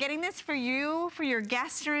whether you're getting this for you, for your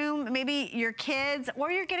guest room, maybe your kids,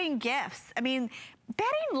 or you're getting gifts, I mean,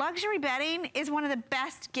 bedding, luxury bedding is one of the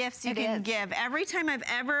best gifts you can give. Every time I've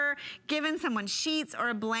ever given someone sheets or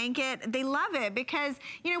a blanket, they love it because,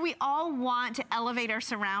 you know, we all want to elevate our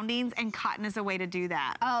surroundings, and cotton is a way to do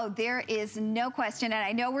that. Oh, there is no question, and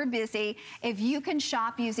I know we're busy. If you can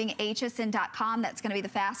shop using hsn.com, that's gonna be the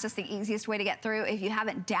fastest and easiest way to get through. If you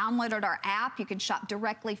haven't downloaded our app, you can shop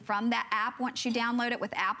directly from that app once you download it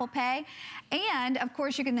with Apple Pay. And of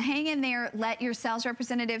course, you can hang in there, let your sales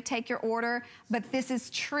representative take your order, but this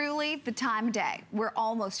is truly the time of day. We're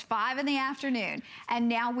almost 5 in the afternoon, and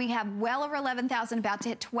now we have well over 11,000, about to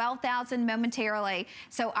hit 12,000 momentarily.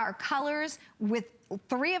 So our colors, with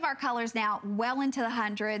 3 of our colors now well into the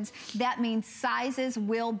hundreds, that means sizes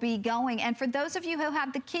will be going. And for those of you who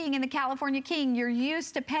have the King and the California King, you're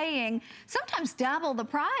used to paying sometimes double the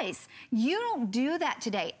price. You don't do that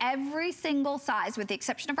today. Every single size, with the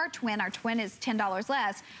exception of our twin is $10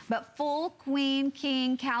 less, but full Queen,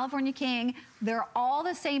 King, California King, they're all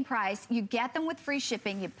the same price. You get them with free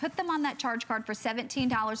shipping. You put them on that charge card for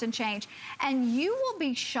 $17 and change, and you will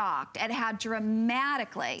be shocked at how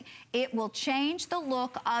dramatically it will change the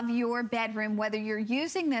look of your bedroom, whether you're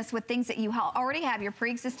using this with things that you already have, your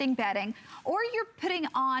pre-existing bedding, or you're putting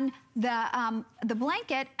on the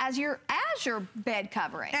blanket as your bed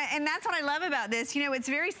covering. And that's what I love about this. You know, it's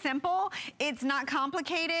very simple, it's not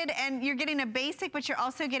complicated, and you're getting a basic, but you're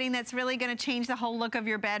also getting that's really gonna change the whole look of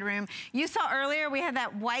your bedroom. You saw earlier we had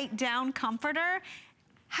that white down comforter.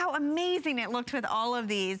 How amazing it looked with all of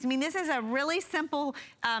these. I mean, this is a really simple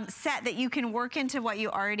set that you can work into what you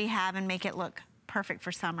already have and make it look perfect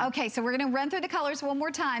for summer. Okay, so we're gonna run through the colors one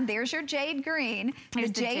more time. There's your jade green. The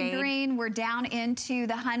jade green, we're down into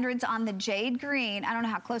the hundreds on the jade green. I don't know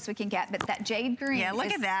how close we can get, but that jade green. Yeah,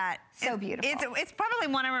 look at that. So beautiful. It's probably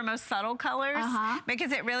one of our most subtle colors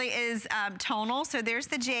because it really is tonal. So there's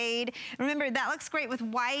the jade. Remember, that looks great with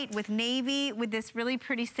white, with navy, with this really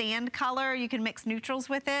pretty sand color. You can mix neutrals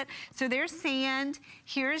with it. So there's sand.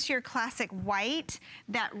 Here's your classic white,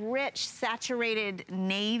 that rich saturated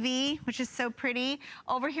navy, which is so pretty.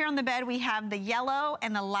 Over here on the bed, we have the yellow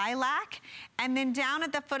and the lilac. And then down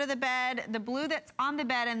at the foot of the bed, the blue that's on the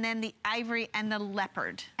bed, and then the ivory and the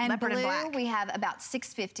leopard. And leopard blue, and black. We have about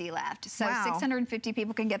 650 left. So wow. 650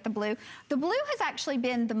 people can get the blue. The blue has actually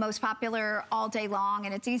been the most popular all day long,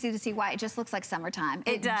 and it's easy to see why. It just looks like summertime.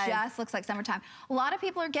 It does. Just looks like summertime. A lot of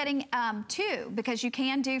people are getting 2 because you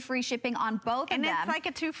can do free shipping on both of them. And it's like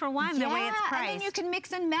a 2 for 1 the way it's priced. And then you can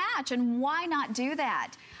mix and match, and why not do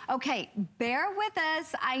that? Okay, bear with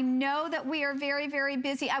us. I know that we are very, very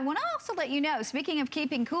busy. I want to also let you know, speaking of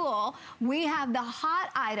keeping cool, we have the hot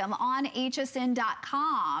item on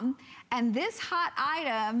hsn.com, and this hot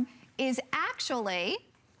item is actually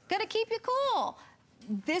gonna keep you cool.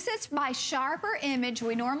 This is by Sharper Image.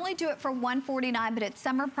 We normally do it for $149, but it's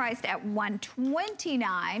summer priced at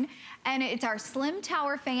 $129. And it's our slim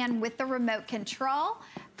tower fan with the remote control.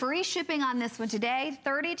 Free shipping on this one today,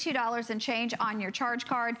 $32 and change on your charge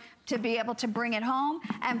card to be able to bring it home,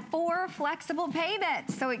 and 4 flexible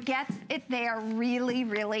payments. So it gets it there really,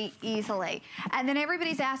 really easily. And then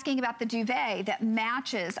everybody's asking about the duvet that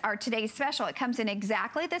matches our today's special. It comes in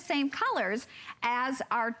exactly the same colors as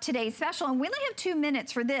our today's special. And we only have 2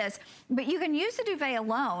 minutes for this, but you can use the duvet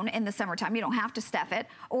alone in the summertime. You don't have to stuff it.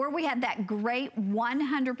 Or we had that great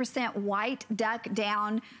 100% white duck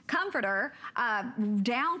down comforter,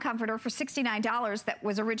 down comforter for $69 that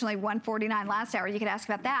was originally $149 last hour. You could ask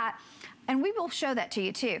about that. And we will show that to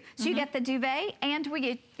you too. So you get the duvet and we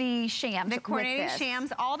get the shams. The coordinating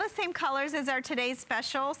shams, all the same colors as our today's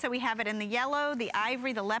special. So we have it in the yellow, the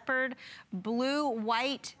ivory, the leopard, blue,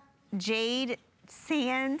 white, jade,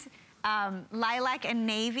 sand, lilac, and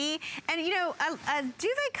navy. And you know, a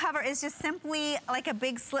duvet cover is just simply like a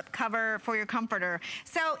big slip cover for your comforter.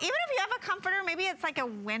 So even if you have a comforter, maybe it's like a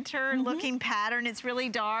winter looking pattern, it's really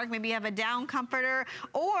dark, maybe you have a down comforter,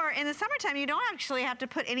 or in the summertime you don't actually have to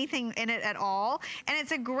put anything in it at all. And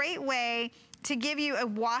it's a great way to give you a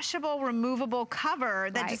washable, removable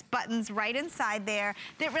cover that just buttons right inside there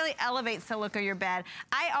that really elevates the look of your bed.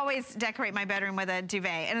 I always decorate my bedroom with a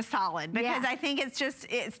duvet and a solid because I think it's just,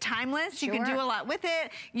 it's timeless. You can do a lot with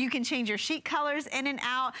it. You can change your sheet colors in and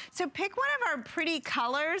out. So pick one of our pretty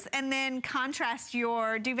colors and then contrast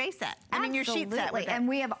your duvet set. I mean your sheet set with it. And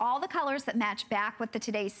we have all the colors that match back with the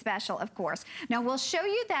today's special, of course. Now we'll show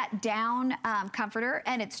you that down comforter,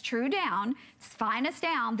 and it's true down. It's finest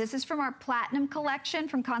down. This is from our Platinum collection,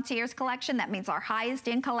 from Concierge collection. That means our highest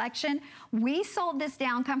end collection. We sold this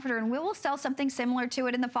down comforter, and we will sell something similar to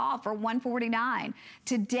it in the fall for $149.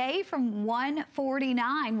 Today from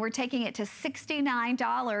 $149, we're taking it to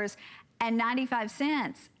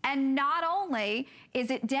 $69.95. And not only is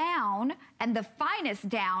it down, and the finest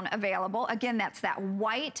down available, again, that's that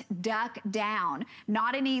white duck down.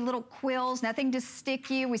 Not any little quills, nothing to stick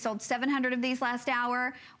you. We sold 700 of these last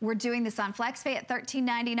hour. We're doing this on FlexPay at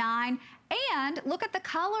 $13.99. And look at the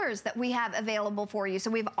colors that we have available for you. So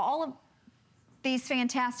we have all of these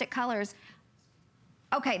fantastic colors.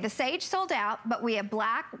 Okay, the sage sold out, but we have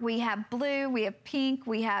black, we have blue, we have pink,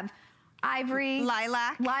 we have ivory,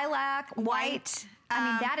 lilac, white. I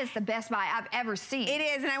mean, that is the best buy I've ever seen. It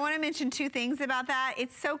is, and I want to mention 2 things about that.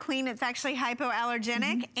 It's so clean, it's actually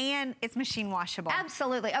hypoallergenic, and it's machine washable.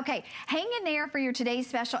 Absolutely. Okay, hang in there for your today's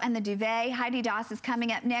special and the duvet. Heidi Doss is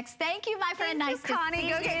coming up next. Thank you, my friend. Thank you, Connie.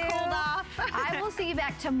 Go get cooled off. I will see you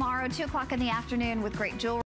back tomorrow, 2 o'clock in the afternoon with great jewelry.